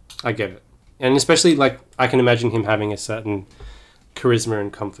it. I get it. And especially like I can imagine him having a certain charisma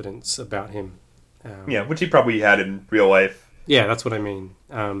and confidence about him. Yeah, which he probably had in real life. Yeah, that's what I mean.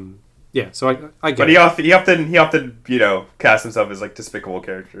 Yeah, so I get but it. he often cast himself as like despicable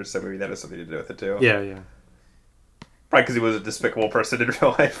characters, so maybe that has something to do with it too. Yeah, yeah. Probably because he was a despicable person in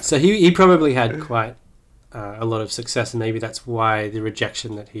real life. So he probably had quite a lot of success, and maybe that's why the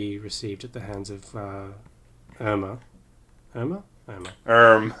rejection that he received at the hands of Irma.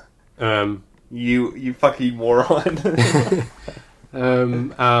 You fucking moron.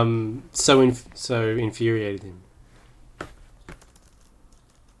 So infuriated him.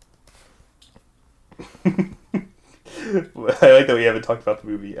 I like that we haven't talked about the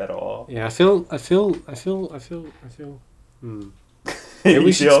movie at all. Yeah, I feel. Maybe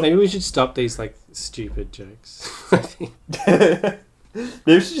we should stop these like stupid jokes. Maybe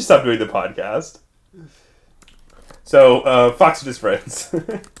we should just stop doing the podcast. So, Fox and his friends.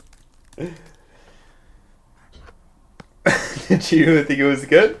 Did you think it was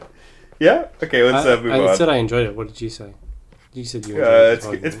good? Yeah? Okay, let's move on. I said I enjoyed it. What did you say? You said you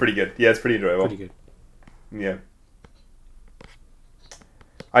enjoyed it. It's pretty good. Yeah, it's pretty enjoyable. Pretty good. Yeah.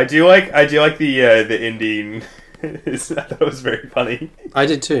 I do like the ending. I thought it was very funny. I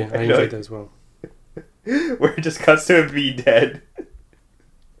did too. I enjoyed that as well. Where it just cuts to him being dead.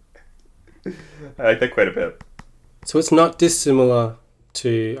 I like that quite a bit. So it's not dissimilar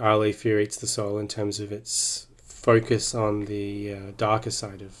to Ali Fear Eats the Soul in terms of its focus on the darker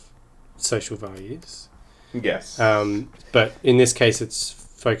side of social values. Yes. But in this case, it's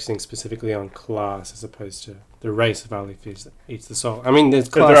focusing specifically on class as opposed to the race of Ali Fear Eats the Soul. I mean, there's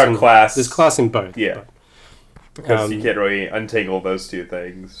class. There's class in both. Yeah. But, because you can't really untangle those two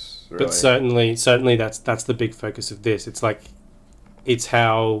things. Really. But certainly that's the big focus of this. It's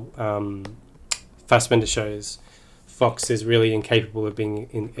how Fassbender shows Fox is really incapable of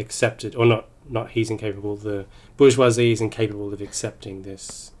being accepted, or not he's incapable, the bourgeoisie is incapable of accepting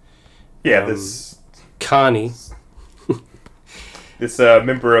this. Yeah, this carny. This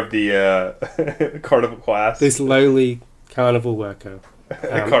member of the carnival class. This lowly carnival worker.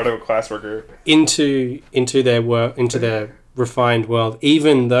 Carnival class worker. Into their refined world,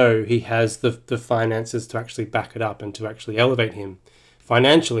 even though he has the finances to actually back it up and to actually elevate him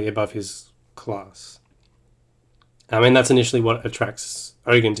financially above his class. I mean, that's initially what attracts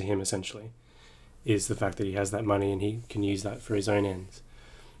Ogun to him, essentially, is the fact that he has that money and he can use that for his own ends.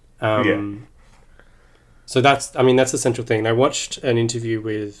 So that's the central thing. I watched an interview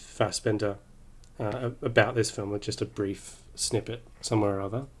with Fassbender about this film with just a brief snippet somewhere or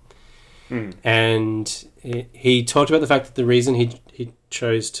other. And he talked about the fact that the reason he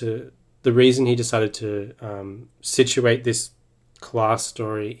decided to situate this class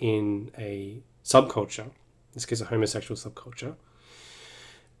story in a subculture, in this case a homosexual subculture,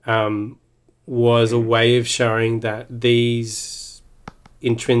 was a way of showing that these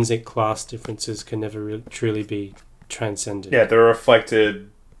intrinsic class differences can never really, truly be transcended. Yeah, they're reflected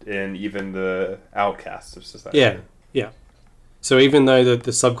in even the outcasts of society. Yeah. So even though the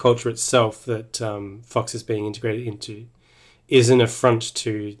subculture itself that Fox is being integrated into is an affront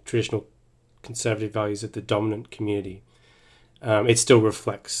to traditional conservative values of the dominant community, it still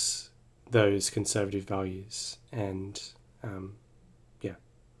reflects those conservative values. And yeah.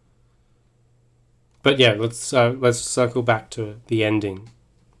 But yeah, let's circle back to the ending.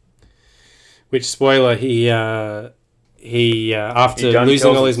 Which, spoiler, he after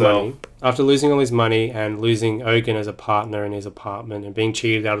losing all his money, and losing Ogun as a partner in his apartment and being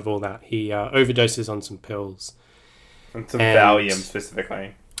cheated out of all that, he overdoses on some pills. And some Valium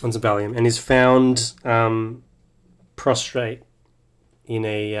specifically. On some Valium, and is found prostrate in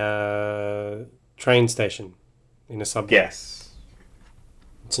a train station in a subway. Yes.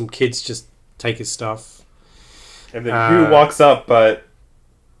 Some kids just take his stuff. And then who walks up but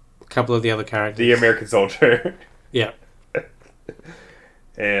a couple of the other characters. the American soldier. Yeah.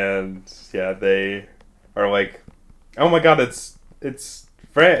 And yeah, they are like, "Oh my god, it's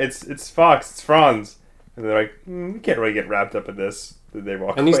Fox, it's Franz," and they're like, "We can't really get wrapped up in this." Then they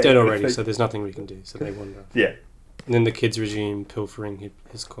walk And he's away. dead already, so there's nothing we can do. So they wander. Yeah, And then the kids resume pilfering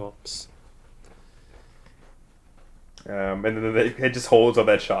his corpse. and then it just holds on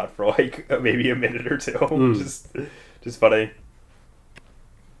that shot for like maybe a minute or two. Just funny.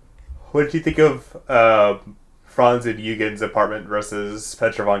 What did you think of Franz and Eugen's apartment versus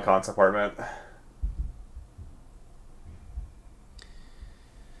Petra von Kant's apartment?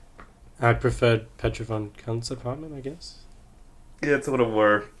 I preferred Petra von Kant's apartment, I guess. Yeah, it's a little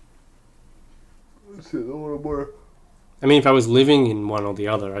more. I mean, if I was living in one or the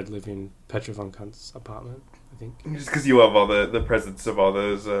other, I'd live in Petra von Kant's apartment, I think. Just because you have all the presence of all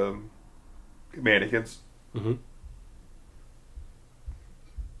those mannequins. Mm-hmm.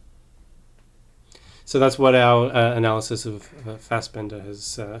 So that's what our analysis of Fassbender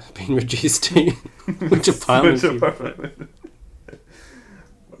has been reduced to. Which apartment?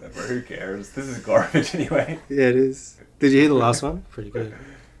 Whatever, who cares? This is garbage anyway. Yeah, it is. Did you hear the last one? Pretty good.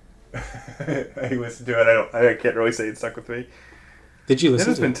 I listened to it. I can't really say it stuck with me. Did you listen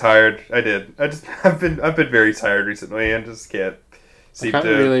I've to been it? tired. I did. I've been very tired recently and just can't seem I can't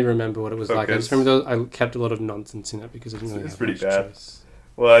to. really remember what it was like. I just focus. remember I kept a lot of nonsense in it because I didn't really It's have pretty much bad. choice.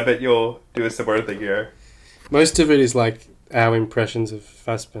 Well, I bet you'll do a similar thing here. Most of it is like our impressions of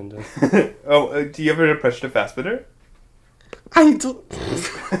Fassbender. Oh, do you have an impression of Fassbender? I don't...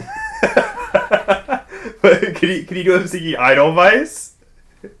 Can you do a singing Edelweiss?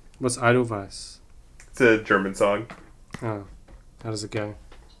 What's Edelweiss? It's a German song. Oh, how does it go?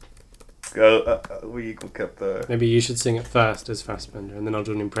 We look up the. Maybe you should sing it first as Fassbender, and then I'll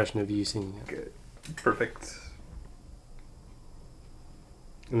do an impression of you singing it. Good. Perfect.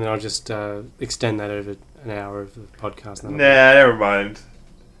 And then I'll just extend that over an hour of the podcast. Nah, never mind.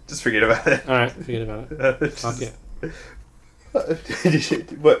 Just forget about it. Alright, forget about it. Just- Fuck it.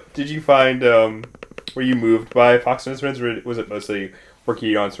 Did you find? Were you moved by Fox and His Friends, or was it mostly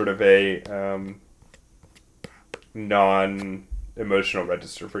working on sort of a non-emotional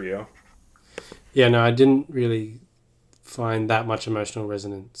register for you? Yeah, no, I didn't really find that much emotional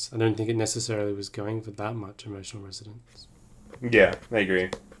resonance. I don't think it necessarily was going for that much emotional resonance. Yeah, I agree.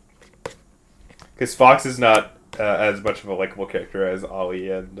 Because Fox is not as much of a likable character as Ollie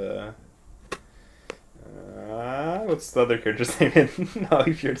and what's the other character's name in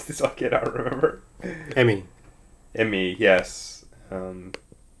Ollie Fears the Sock? I don't remember. Emmy. Emmy, yes. They're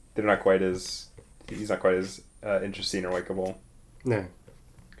not quite as. He's not quite as interesting or likable. No.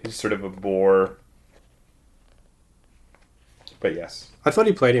 He's sort of a bore. But yes. I thought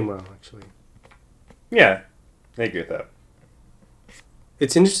he played him well, actually. Yeah, I agree with that.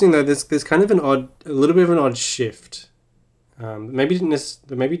 It's interesting though. There's kind of a little bit of an odd shift. Maybe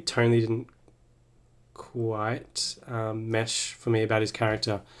Tony didn't quite mesh for me about his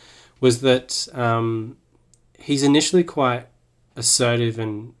character. Was that he's initially quite assertive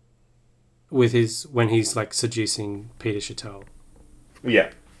and when he's like seducing Peter Chattel, Yeah.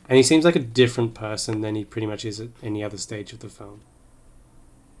 and he seems like a different person than he pretty much is at any other stage of the film.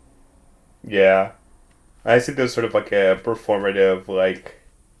 Yeah. I think there's sort of like a performative, like,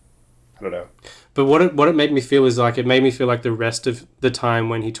 I don't know. But what it made me feel is like it made me feel like the rest of the time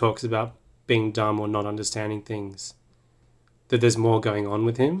when he talks about being dumb or not understanding things, that there's more going on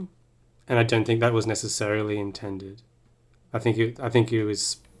with him, and I don't think that was necessarily intended. I think it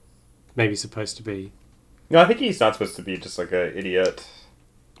was maybe supposed to be. No, I think he's not supposed to be just like an idiot.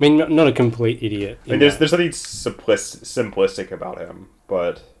 I mean, not a complete idiot. I mean, there's something simplistic about him,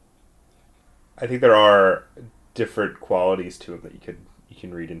 but I think there are different qualities to him that you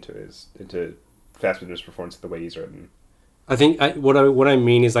can read into Fassbender's performance, the way he's written. I think what I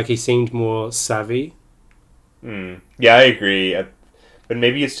mean is like he seemed more savvy. Yeah, I agree. But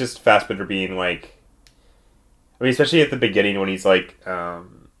maybe it's just Fassbender being like, I mean, especially at the beginning when he's like,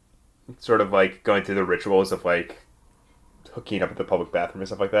 sort of like going through the rituals of like hooking up at the public bathroom and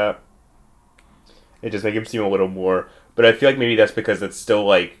stuff like that. It just makes him seem a little more. But I feel like maybe that's because it's still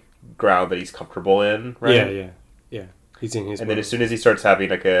like ground that he's comfortable in, right? Yeah. He's in his. And then as soon as he starts having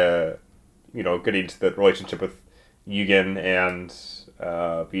like getting into the relationship with Eugen and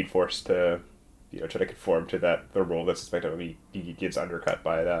being forced to, try to conform to the role that's expected of him, he gets undercut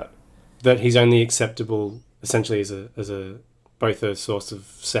by that. That he's only acceptable essentially as a both a source of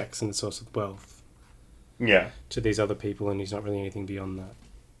sex and a source of wealth. Yeah. To these other people, and he's not really anything beyond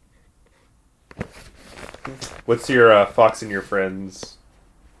that. What's your Fox and Your Friends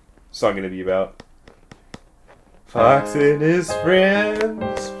song going to be about? Fox and his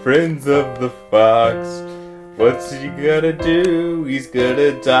friends, friends of the fox. What's he gonna do? He's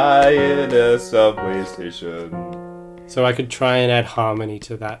gonna die in a subway station. So I could try and add harmony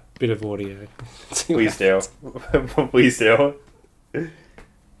to that bit of audio. Please do. Please do.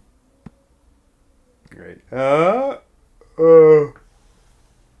 Great.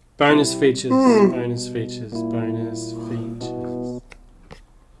 Bonus features. Bonus features. Bonus features.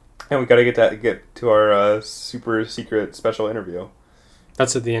 And we gotta get to our super secret special interview.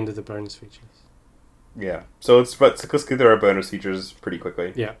 That's at the end of the bonus features. Yeah. So let's get through our bonus features pretty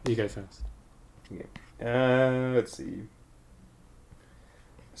quickly. Yeah, you go first. Okay. Let's see.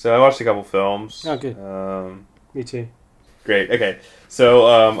 So I watched a couple films. Oh, good. Me too. Great. Okay. So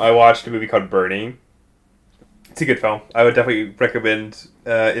I watched a movie called Burning. It's a good film. I would definitely recommend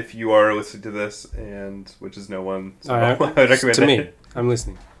if you are listening to this, and which is no one. So I would recommend to me. I'm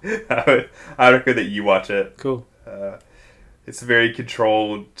listening. I would recommend that you watch it. Cool. It's a very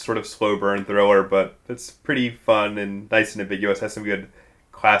controlled, sort of slow burn thriller, but it's pretty fun and nice and ambiguous. Has some good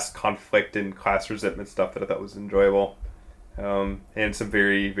class conflict and class resentment stuff that I thought was enjoyable, and some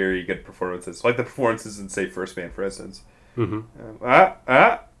very, very good performances, like the performances in, say, First Man, for instance. Mm-hmm.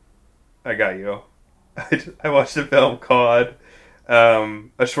 I got you. I watched a film called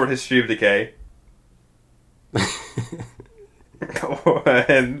A Short History of Decay.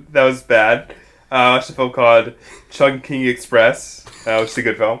 And that was bad. I watched a film called Chungking Express, which is a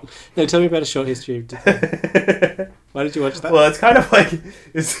good film. No, tell me about A Short History of Decay. Why did you watch that? Well, it's kind of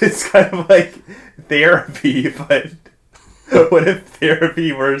like therapy, but what if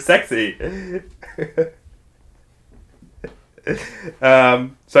therapy were sexy?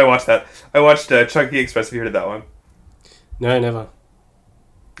 So I watched that. I watched Chunky Express. Have you heard of that one? No, never.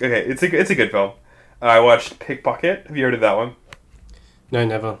 Okay, it's a good film. I watched Pickpocket. Have you heard of that one? No,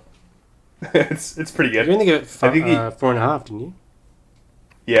 never. it's pretty good. You only gave it 4.5, didn't you?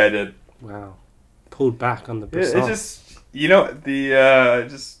 Yeah, I did. Wow. Pulled back on the Bresson. It's just, I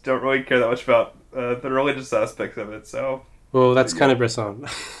just don't really care that much about the religious aspects of it, so... Well, that's kind of Bresson.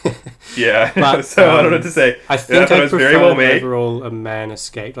 Yeah, but, so I don't know what to say. I think I it was very well made. Overall A Man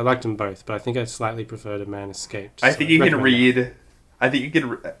Escaped. I liked them both, but I think I slightly preferred A Man Escaped. I think you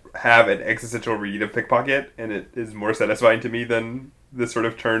can have an existential read of Pickpocket, and it is more satisfying to me than the sort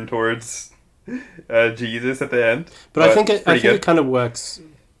of turn towards Jesus at the end. But I think it kind of works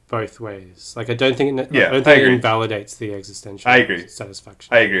both ways. Like I don't think it invalidates the existential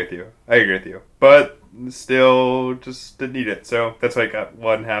satisfaction. I agree with you. But still just didn't need it. So that's why I got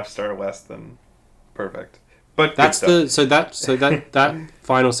 1.5 star less than perfect. But that's that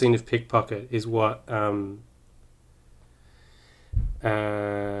final scene of Pickpocket is what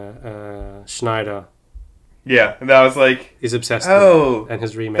Schneider. Yeah, and that was like is obsessed with and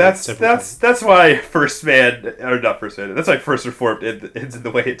has remade. That's why First Man, or not First Man. That's why First Reformed ends in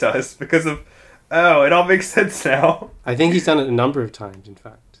the way it does, because of it all makes sense now. I think he's done it a number of times, in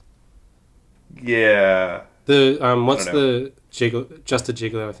fact. Yeah. The what's the Gigolo? Just a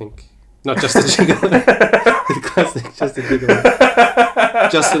Gigolo, I think. Not Just a Gigolo. The classic Just a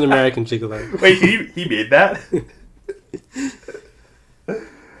Gigolo. Just an American Gigolo. Wait, he made that?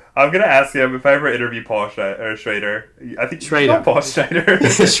 I'm gonna ask him if I ever interview Paul Schrader. I think Schrader. Paul Schneider.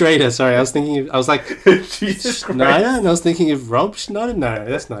 Schrader. Sorry, I was like Jesus Schneider, Christ. and I was thinking of Rob Schneider. No,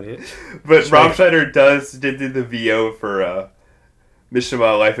 that's not it. But Schrader. Rob Schneider did do the VO for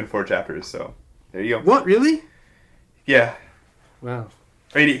Mishima Life in 4 Chapters. So there you go. What, really? Yeah. Wow.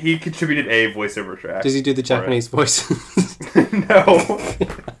 I mean, he contributed a voiceover track. Does he do the for Japanese voice? it. No.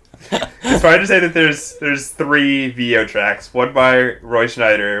 It's fine to say that there's 3 VO tracks. One by Roy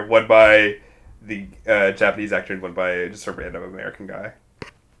Schneider, one by the Japanese actor, and one by just a random American guy.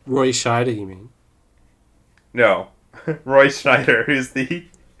 Roy Scheider, you mean? No. Roy Schneider, who's the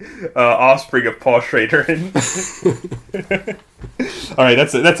offspring of Paul Schrader. All right,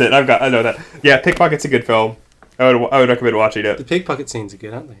 that's it. I know that. Yeah, Pickpocket's a good film. I would recommend watching it. The pickpocket scenes are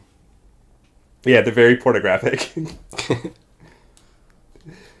good, aren't they? Yeah, they're very pornographic.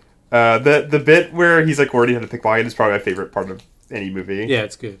 The bit where he's like learning how to pickpocket is probably my favorite part of any movie. Yeah,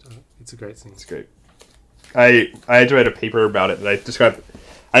 it's good. It's a great scene. It's great. I had to write a paper about it that I described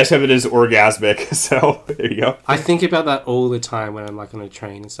it as orgasmic. So there you go. I think about that all the time when I'm like on a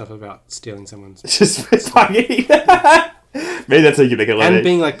train and stuff about stealing someone's Just pickpocketing. Maybe that's how you can make it. and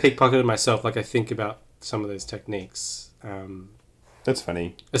being like pickpocketed myself. Like I think about some of those techniques, That's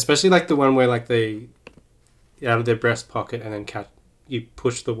funny. especially like the one where like they out of their breast pocket and then you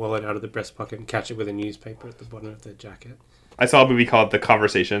push the wallet out of the breast pocket and catch it with a newspaper at the bottom of their jacket. I saw a movie called The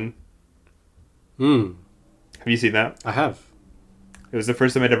Conversation. Hmm. Have you seen that? I have. It was the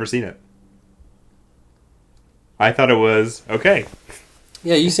first time I'd ever seen it. I thought it was okay.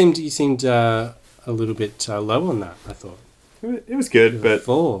 Yeah, you seemed a little bit low on that. I thought It was good, but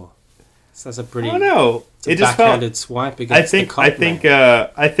 4. So that's a pretty. I don't know. It's a It just backhanded felt. swipe against the cop I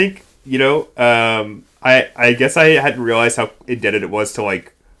think you know. I guess I hadn't realized how indebted it was to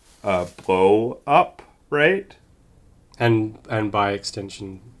like Blow Up, right? and by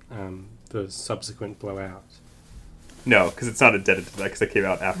extension, the subsequent blowout. No, because it's not indebted to that because it came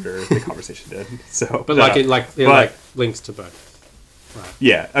out after The Conversation did. So, But no. it links to both. Right.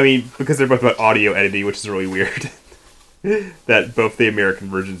 Yeah, I mean, because they're both about audio editing, which is really weird. That both the American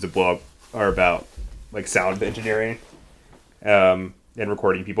versions of Blow Up are about like sound engineering and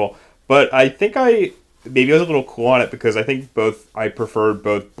recording people. But I think maybe I was a little cool on it because I think I preferred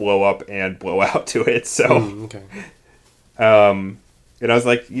both Blow Up and Blow Out to it. So, Okay. and I was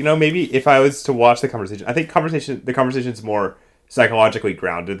like, maybe if I was to watch The Conversation, I think The Conversation's more psychologically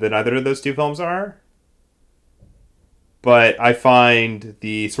grounded than either of those two films are. But I find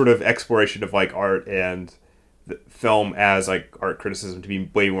the sort of exploration of like art and the film as like art criticism to be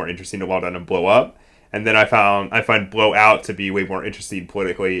way more interesting to Well Done and Blow Up. And then I find Blow Out to be way more interesting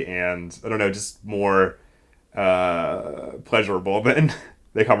politically and I don't know, just more pleasurable than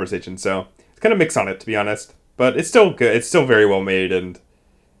The Conversation. So it's kind of mixed on it, to be honest. But it's still good. It's still very well made and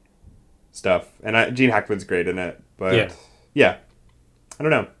stuff. And Gene Hackman's great in it. But yeah. I don't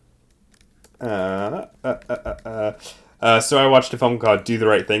know. So I watched a film called Do the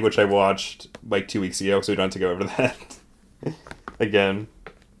Right Thing, which I watched like 2 weeks ago, so we don't have to go over that again.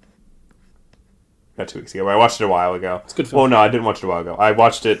 Not 2 weeks ago, but I watched it a while ago. It's a good film. Well, no, I didn't watch it a while ago. I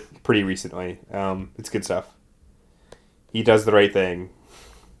watched it pretty recently. It's good stuff. He does the right thing.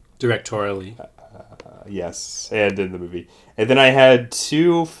 Directorially. Yes, and in the movie. And then I had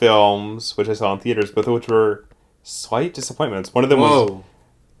 2 films, which I saw in theaters, both of which were slight disappointments. One of them was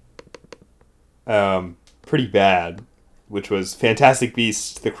pretty bad, which was Fantastic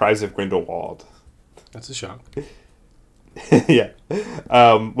Beasts: The Cries of Grindelwald. That's a shock. Yeah.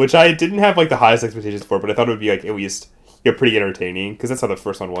 Which I didn't have like the highest expectations for, but I thought it would be like at least pretty entertaining, because that's how the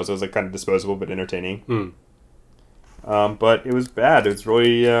first one was. It was like kind of disposable but entertaining. But it was bad. It was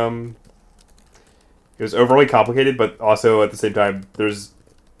really it was overly complicated, but also at the same time there's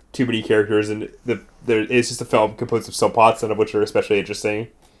too many characters, and it's just a film composed of subplots, none of which are especially interesting.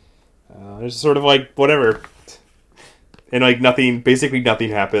 It's sort of like whatever, and like basically nothing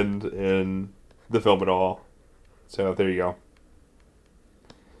happened in the film at all. So there you go.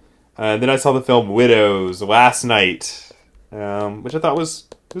 And then I saw the film Widows last night, which I thought was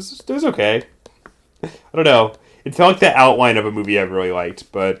okay. I don't know. It felt like the outline of a movie I really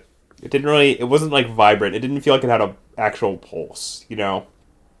liked, but it wasn't like vibrant. It didn't feel like it had an actual pulse, And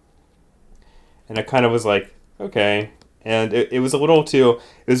I kind of was like, okay. And it was a little too,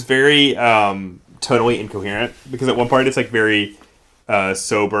 it was very tonally incoherent, because at one part it's like very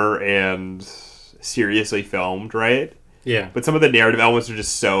sober and seriously filmed, right? Yeah. But some of the narrative elements are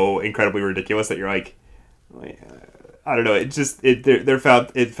just so incredibly ridiculous that you're like I don't know. It just it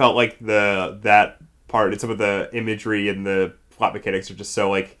felt like that part and some of the imagery and the plot mechanics are just so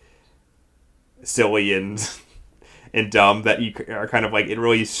like silly and dumb that you are kind of like, it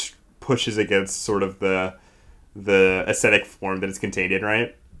really pushes against sort of the aesthetic form that it's contained in,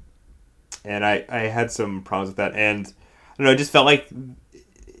 right? And I had some problems with that, and I don't know. It just felt like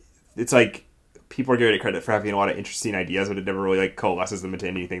it's like people are giving it credit for having a lot of interesting ideas, but it never really like coalesces them into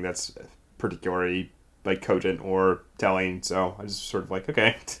anything that's particularly like cogent or telling. So I just sort of like,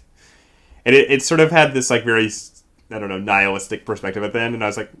 okay. And it sort of had this like very, I don't know, nihilistic perspective at the end, and I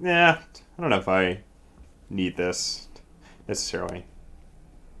was like, yeah, I don't know if I need this necessarily.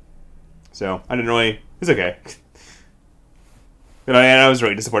 So I didn't really. It's okay. But I was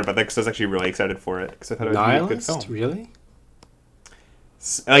really disappointed about that because I was actually really excited for it because I thought it would be a good film. Really?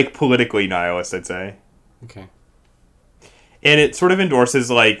 Like politically nihilist, I'd say. Okay. And it sort of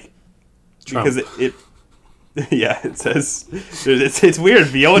endorses like Trump. because it yeah, it says it's weird.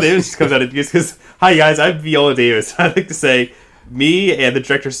 Viola Davis comes out and because hi guys, I'm Viola Davis. I'd like to say me and the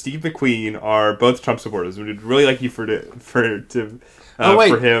director Steve McQueen are both Trump supporters. We'd really like you for him Are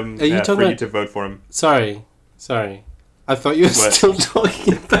you for you to vote for him. Sorry. I thought you were still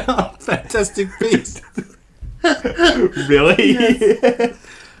talking about Fantastic Beasts. Really? Yes.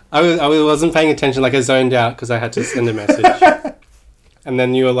 I wasn't paying attention, like I zoned out because I had to send a message. And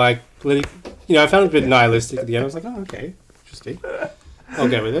then you were like, I found it a bit nihilistic at the end. I was like, oh, okay, interesting. I'll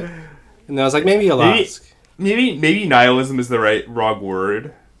go with it. And then I was like, maybe you'll ask. Maybe nihilism is the wrong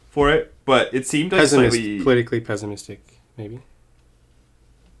word for it, but it seemed like slightly politically pessimistic, maybe.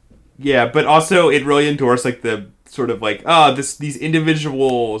 Yeah, but also it really endorsed like the sort of like, these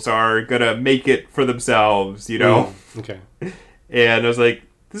individuals are gonna make it for themselves, you know? Okay. And I was like,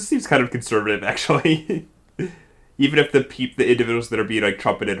 this seems kind of conservative, actually. Even if the individuals that are being like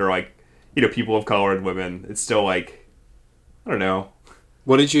trumpeted are like, people of color and women, it's still like, I don't know.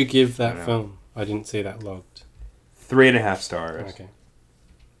 What did you give that film? I didn't see that logged. 3.5 stars. Okay.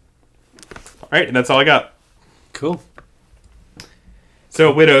 All right, and that's all I got. Cool.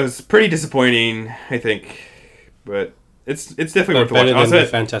 So Widow's pretty disappointing, I think, but it's definitely worth better watching. than the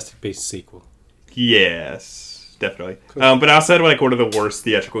Fantastic Beasts sequel. Yes, definitely. Cool. But I also had one of the worst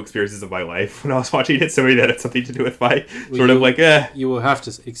theatrical experiences of my life when I was watching it. So maybe that had something to do with my You will have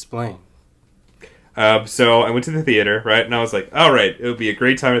to explain. So I went to the theater, right, and I was like, all right, it'll be a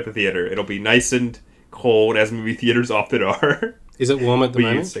great time at the theater. It'll be nice and cold, as movie theaters often are. Is it warm at the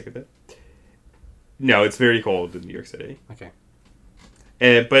moment? Sick of it. No, it's very cold in New York City. Okay.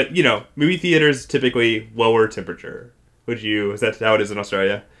 But, movie theaters typically lower temperature. Is that how it is in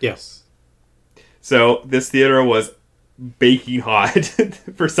Australia? Yes. So this theater was baking hot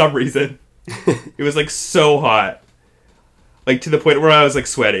for some reason. It was like so hot. Like to the point where I was like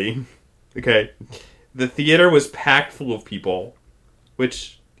sweating. Okay. The theater was packed full of people,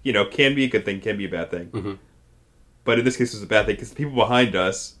 which, can be a good thing, can be a bad thing. Mm-hmm. But in this case it was a bad thing because the people behind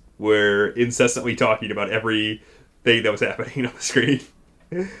us were incessantly talking about everything that was happening on the screen.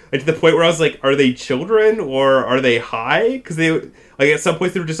 Like to the point where I was like, are they children or are they high? Because they at some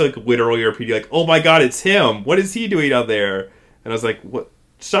point they were just like literally repeating like, oh my god, it's him. What is he doing out there? And I was like, what?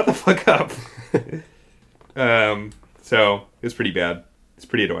 Shut the fuck up. So it was pretty bad. It's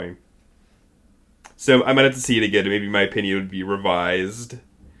pretty annoying. So I might have to see it again. Maybe my opinion would be revised.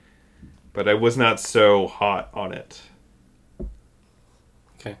 But I was not so hot on it.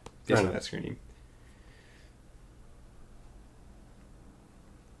 Okay. Yes, that screening.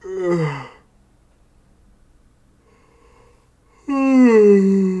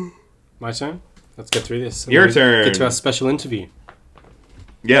 My turn? Let's get through this. Your turn. Get to our special interview.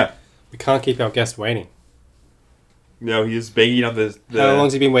 Yeah. We can't keep our guest waiting. No, he's banging on the... How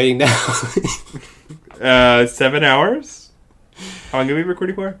long's he been waiting now? 7 hours. How long have we been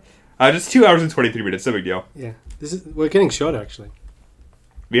recording for? Just 2 hours and 23 minutes. No big deal. Yeah. We're getting shorter, actually.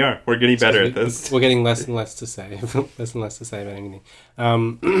 We are. We're getting better at this. We're getting less and less to say. Less and less to say about anything.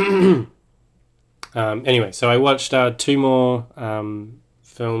 Anyway, so I watched 2 more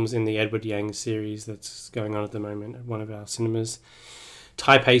films in the Edward Yang series that's going on at the moment at one of our cinemas.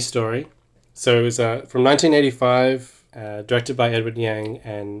 Taipei Story. So it was from 1985, directed by Edward Yang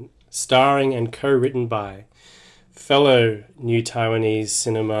and starring and co-written by fellow New Taiwanese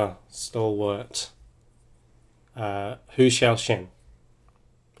cinema stalwart Hu Xiaoshen.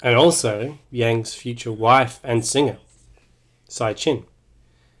 And also Yang's future wife and singer, Tsai Chin.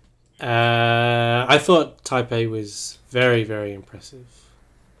 I thought Taipei was very, very impressive.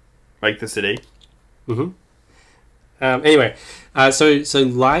 Like the city? Mm-hmm. Anyway, so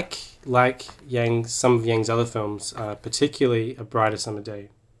like some of Yang's other films, particularly A Brighter Summer Day,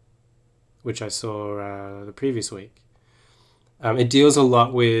 which I saw the previous week, it deals a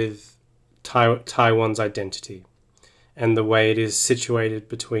lot with Taiwan's identity and the way it is situated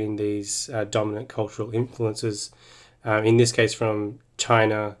between these dominant cultural influences, in this case from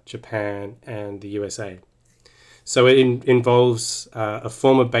China, Japan, and the USA. So it involves a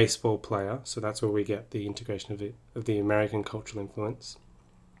former baseball player, so that's where we get the integration of the American cultural influence,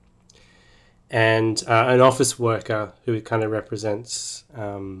 and an office worker who kind of represents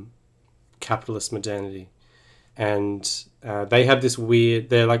capitalist modernity. And they have this weird,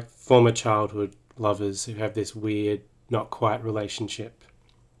 they're like former childhood lovers who have this weird, not quite relationship.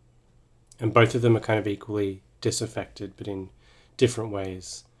 And both of them are kind of equally disaffected, but in different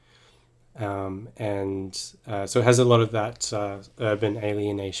ways. So it has a lot of that urban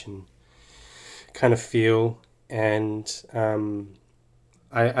alienation kind of feel. And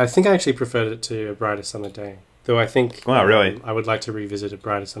I think I actually preferred it to A Brighter Summer Day. Though I think Wow, really? I would like to revisit A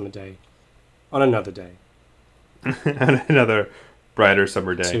Brighter Summer Day on another day. Another brighter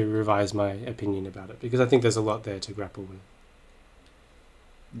summer day. To revise my opinion about it, because I think there's a lot there to grapple with.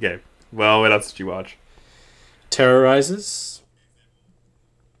 Okay. Well, what else did you watch? Terrorizers.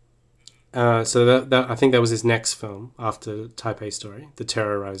 So that I think that was his next film after Type A Story, The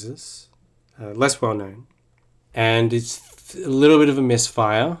Terrorizers. Less well known. And it's a little bit of a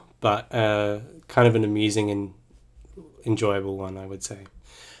misfire, but kind of an amusing and enjoyable one, I would say.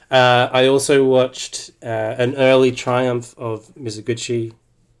 I also watched an early triumph of Mizoguchi,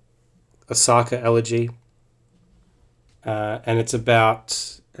 Osaka Elegy. And it's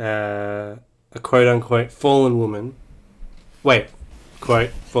about a quote-unquote fallen woman. Wait, quote,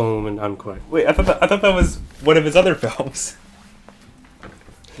 fallen woman, unquote. Wait, I thought that was one of his other films.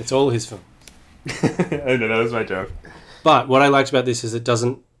 It's all his films. I know, that was my joke. But what I liked about this is it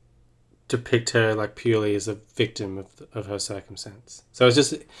doesn't depict her like purely as a victim of her circumstance. So it's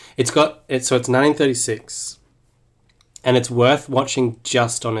 1936, and it's worth watching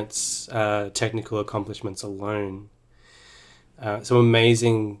just on its technical accomplishments alone. Some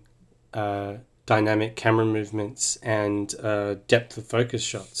amazing dynamic camera movements and depth of focus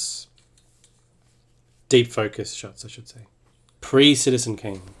shots. Deep focus shots, I should say. Pre-Citizen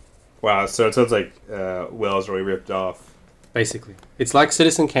Kane. Wow, so it sounds like Wells really ripped off. Basically. It's like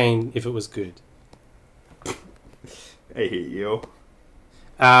Citizen Kane if it was good. I hate you.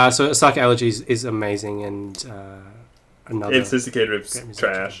 So Osaka Elegy is amazing, and another... It's Sophisticated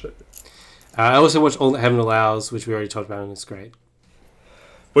trash. I also watched All That Heaven Allows, which we already talked about, and it's great.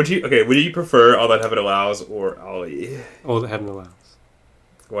 Would you prefer All That Heaven Allows or Ollie? All That Heaven Allows.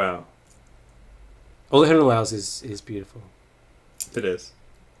 Wow. All That Heaven Allows is beautiful. It is.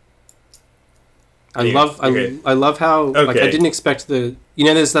 I love how like I didn't expect there's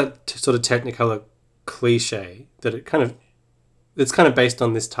that sort of Technicolor cliche that it's kind of based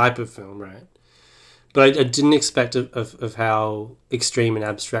on this type of film, right? But I didn't expect of how extreme and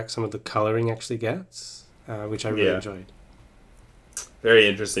abstract some of the coloring actually gets, which I really enjoyed. Very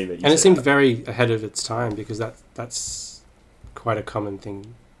interesting that you. And it seemed very ahead of its time, because that's quite a common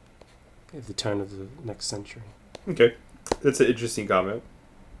thing at the turn of the next century. Okay, that's an interesting comment.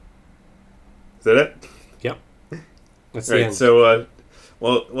 Is that it? Yep. That's the end. Right. So,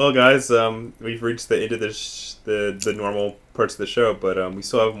 well, guys, we've reached the end of the normal parts of the show, but we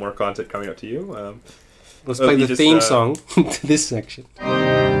still have more content coming up to you. Let's play the theme song to this section.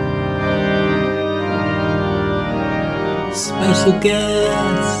 Special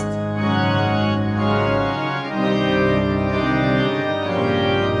guest.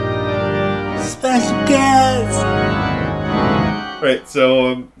 Special guest. Right,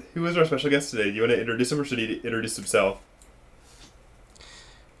 so who is our special guest today? Do you want to introduce him, or should he introduce himself?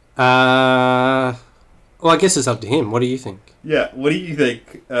 Well, I guess it's up to him. What do you think? Yeah, what do you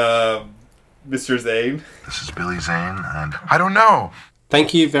think, Mr. Zane? This is Billy Zane, and I don't know.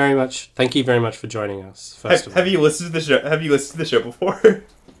 Thank you very much. Thank you very much for joining us. First of all, have you listened to the show? Have you listened to the show before?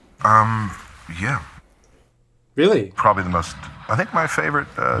 Yeah. Really? Probably the most. I think my favorite.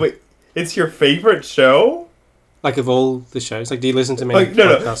 Wait, it's your favorite show? Like of all the shows, like do you listen to many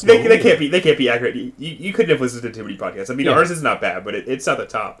No, podcasts? They can't be accurate. You couldn't have listened to too many podcasts. I mean, Yeah. ours is not bad, but it's not the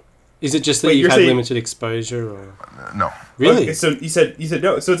top. Is it just that Wait, you've you're had saying- limited exposure, or No. really? Okay, so you said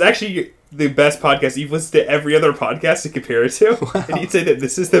no. So it's actually the best podcast. You've listened to every other podcast to compare it to, and you'd say that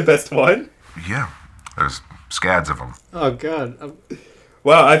this is the best one. Yeah. There's scads of them. Oh god,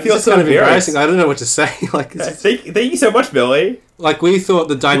 Wow, I feel it's so kind of embarrassed. embarrassing. I don't know what to say. Like, Thank you so much, Billy. like we thought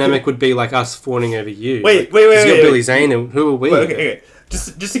the dynamic would be like us fawning over you. Wait, like, 'cause you're wait. Billy Zane, and who are we? Wait, okay.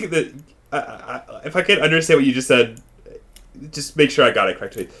 Just to get the, if I can understand what you just said, just make sure I got it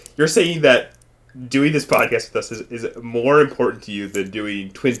correctly. You're saying that doing this podcast with us is more important to you than doing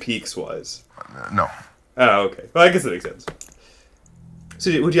Twin Peaks was. No. Oh, okay. Well, I guess that makes sense.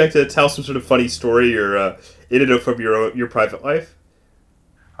 So, would you like to tell some sort of funny story or anecdote from your private life?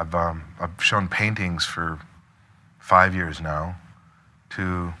 I've shown paintings for 5 years now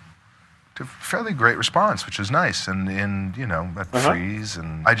to to fairly great response, which is nice. And at Frieze,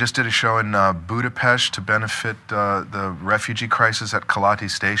 and I just did a show in Budapest to benefit the refugee crisis at Kalati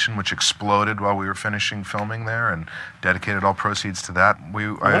Station, which exploded while we were finishing filming there, and dedicated all proceeds to that.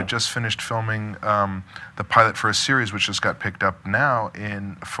 I had just finished filming the pilot for a series which just got picked up now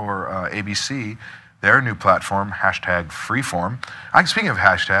for ABC. Their new platform, #Freeform. Speaking of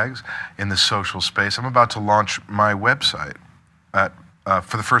hashtags in the social space, I'm about to launch my website.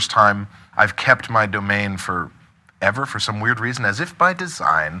 For the first time, I've kept my domain forever for some weird reason, as if by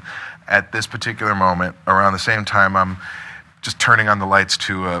design. At this particular moment, around the same time, I'm just turning on the lights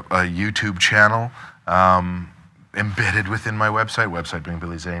to a YouTube channel embedded within my website being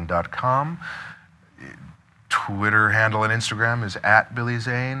BillyZane.com. Twitter handle and Instagram is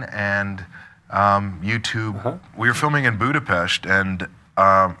 @BillyZane, and YouTube. We were filming in Budapest, and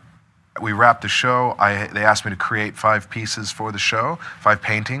we wrapped the show. They asked me to create 5 pieces for the show, 5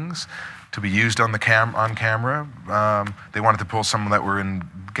 paintings to be used on camera. They wanted to pull some that were in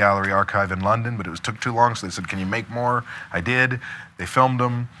Gallery Archive in London, but it took too long, so they said, "Can you make more?" I did. They filmed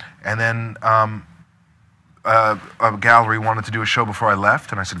them, and then a gallery wanted to do a show before I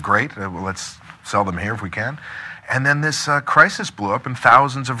left, and I said, "Great, well, let's sell them here if we can." And then this crisis blew up, and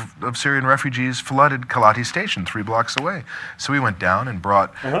thousands of Syrian refugees flooded Kalati Station 3 blocks away. So we went down and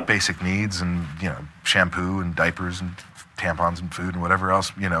brought basic needs and shampoo and diapers and tampons and food and whatever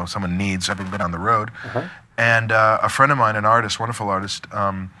else someone needs having been on the road. And a friend of mine, an artist, wonderful artist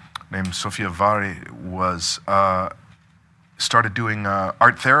named Sofia Vari, started doing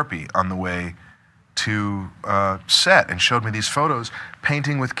art therapy on the way to set, and showed me these photos,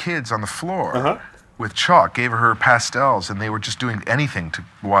 painting with kids on the floor. With chalk, gave her pastels, and they were just doing anything to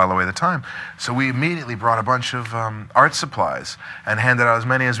while away the time. So we immediately brought a bunch of art supplies and handed out as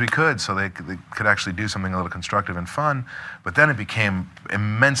many as we could, so they could actually do something a little constructive and fun. But then it became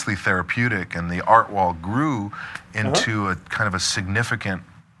immensely therapeutic, and the art wall grew into a kind of a significant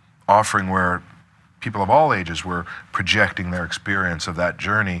offering where people of all ages were projecting their experience of that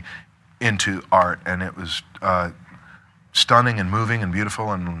journey into art, and it was stunning and moving and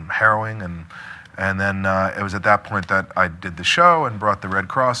beautiful and harrowing. And then it was at that point that I did the show and brought the Red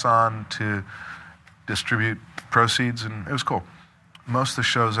Cross on to distribute proceeds, and it was cool. Most of the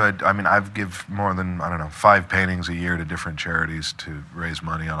shows, I've give more than, 5 paintings a year to different charities to raise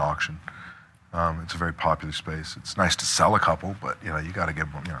money on auction. It's a very popular space. It's nice to sell a couple, but you got to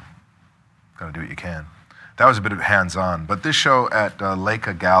give them, got to do what you can. That was a bit of hands-on, but this show at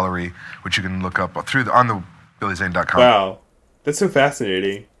Leica Gallery, which you can look up on the BillyZane.com. Wow. That's so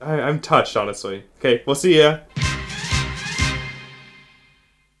fascinating. I'm touched, honestly. Okay, we'll see ya.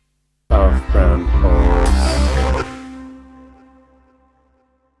 Brown hole.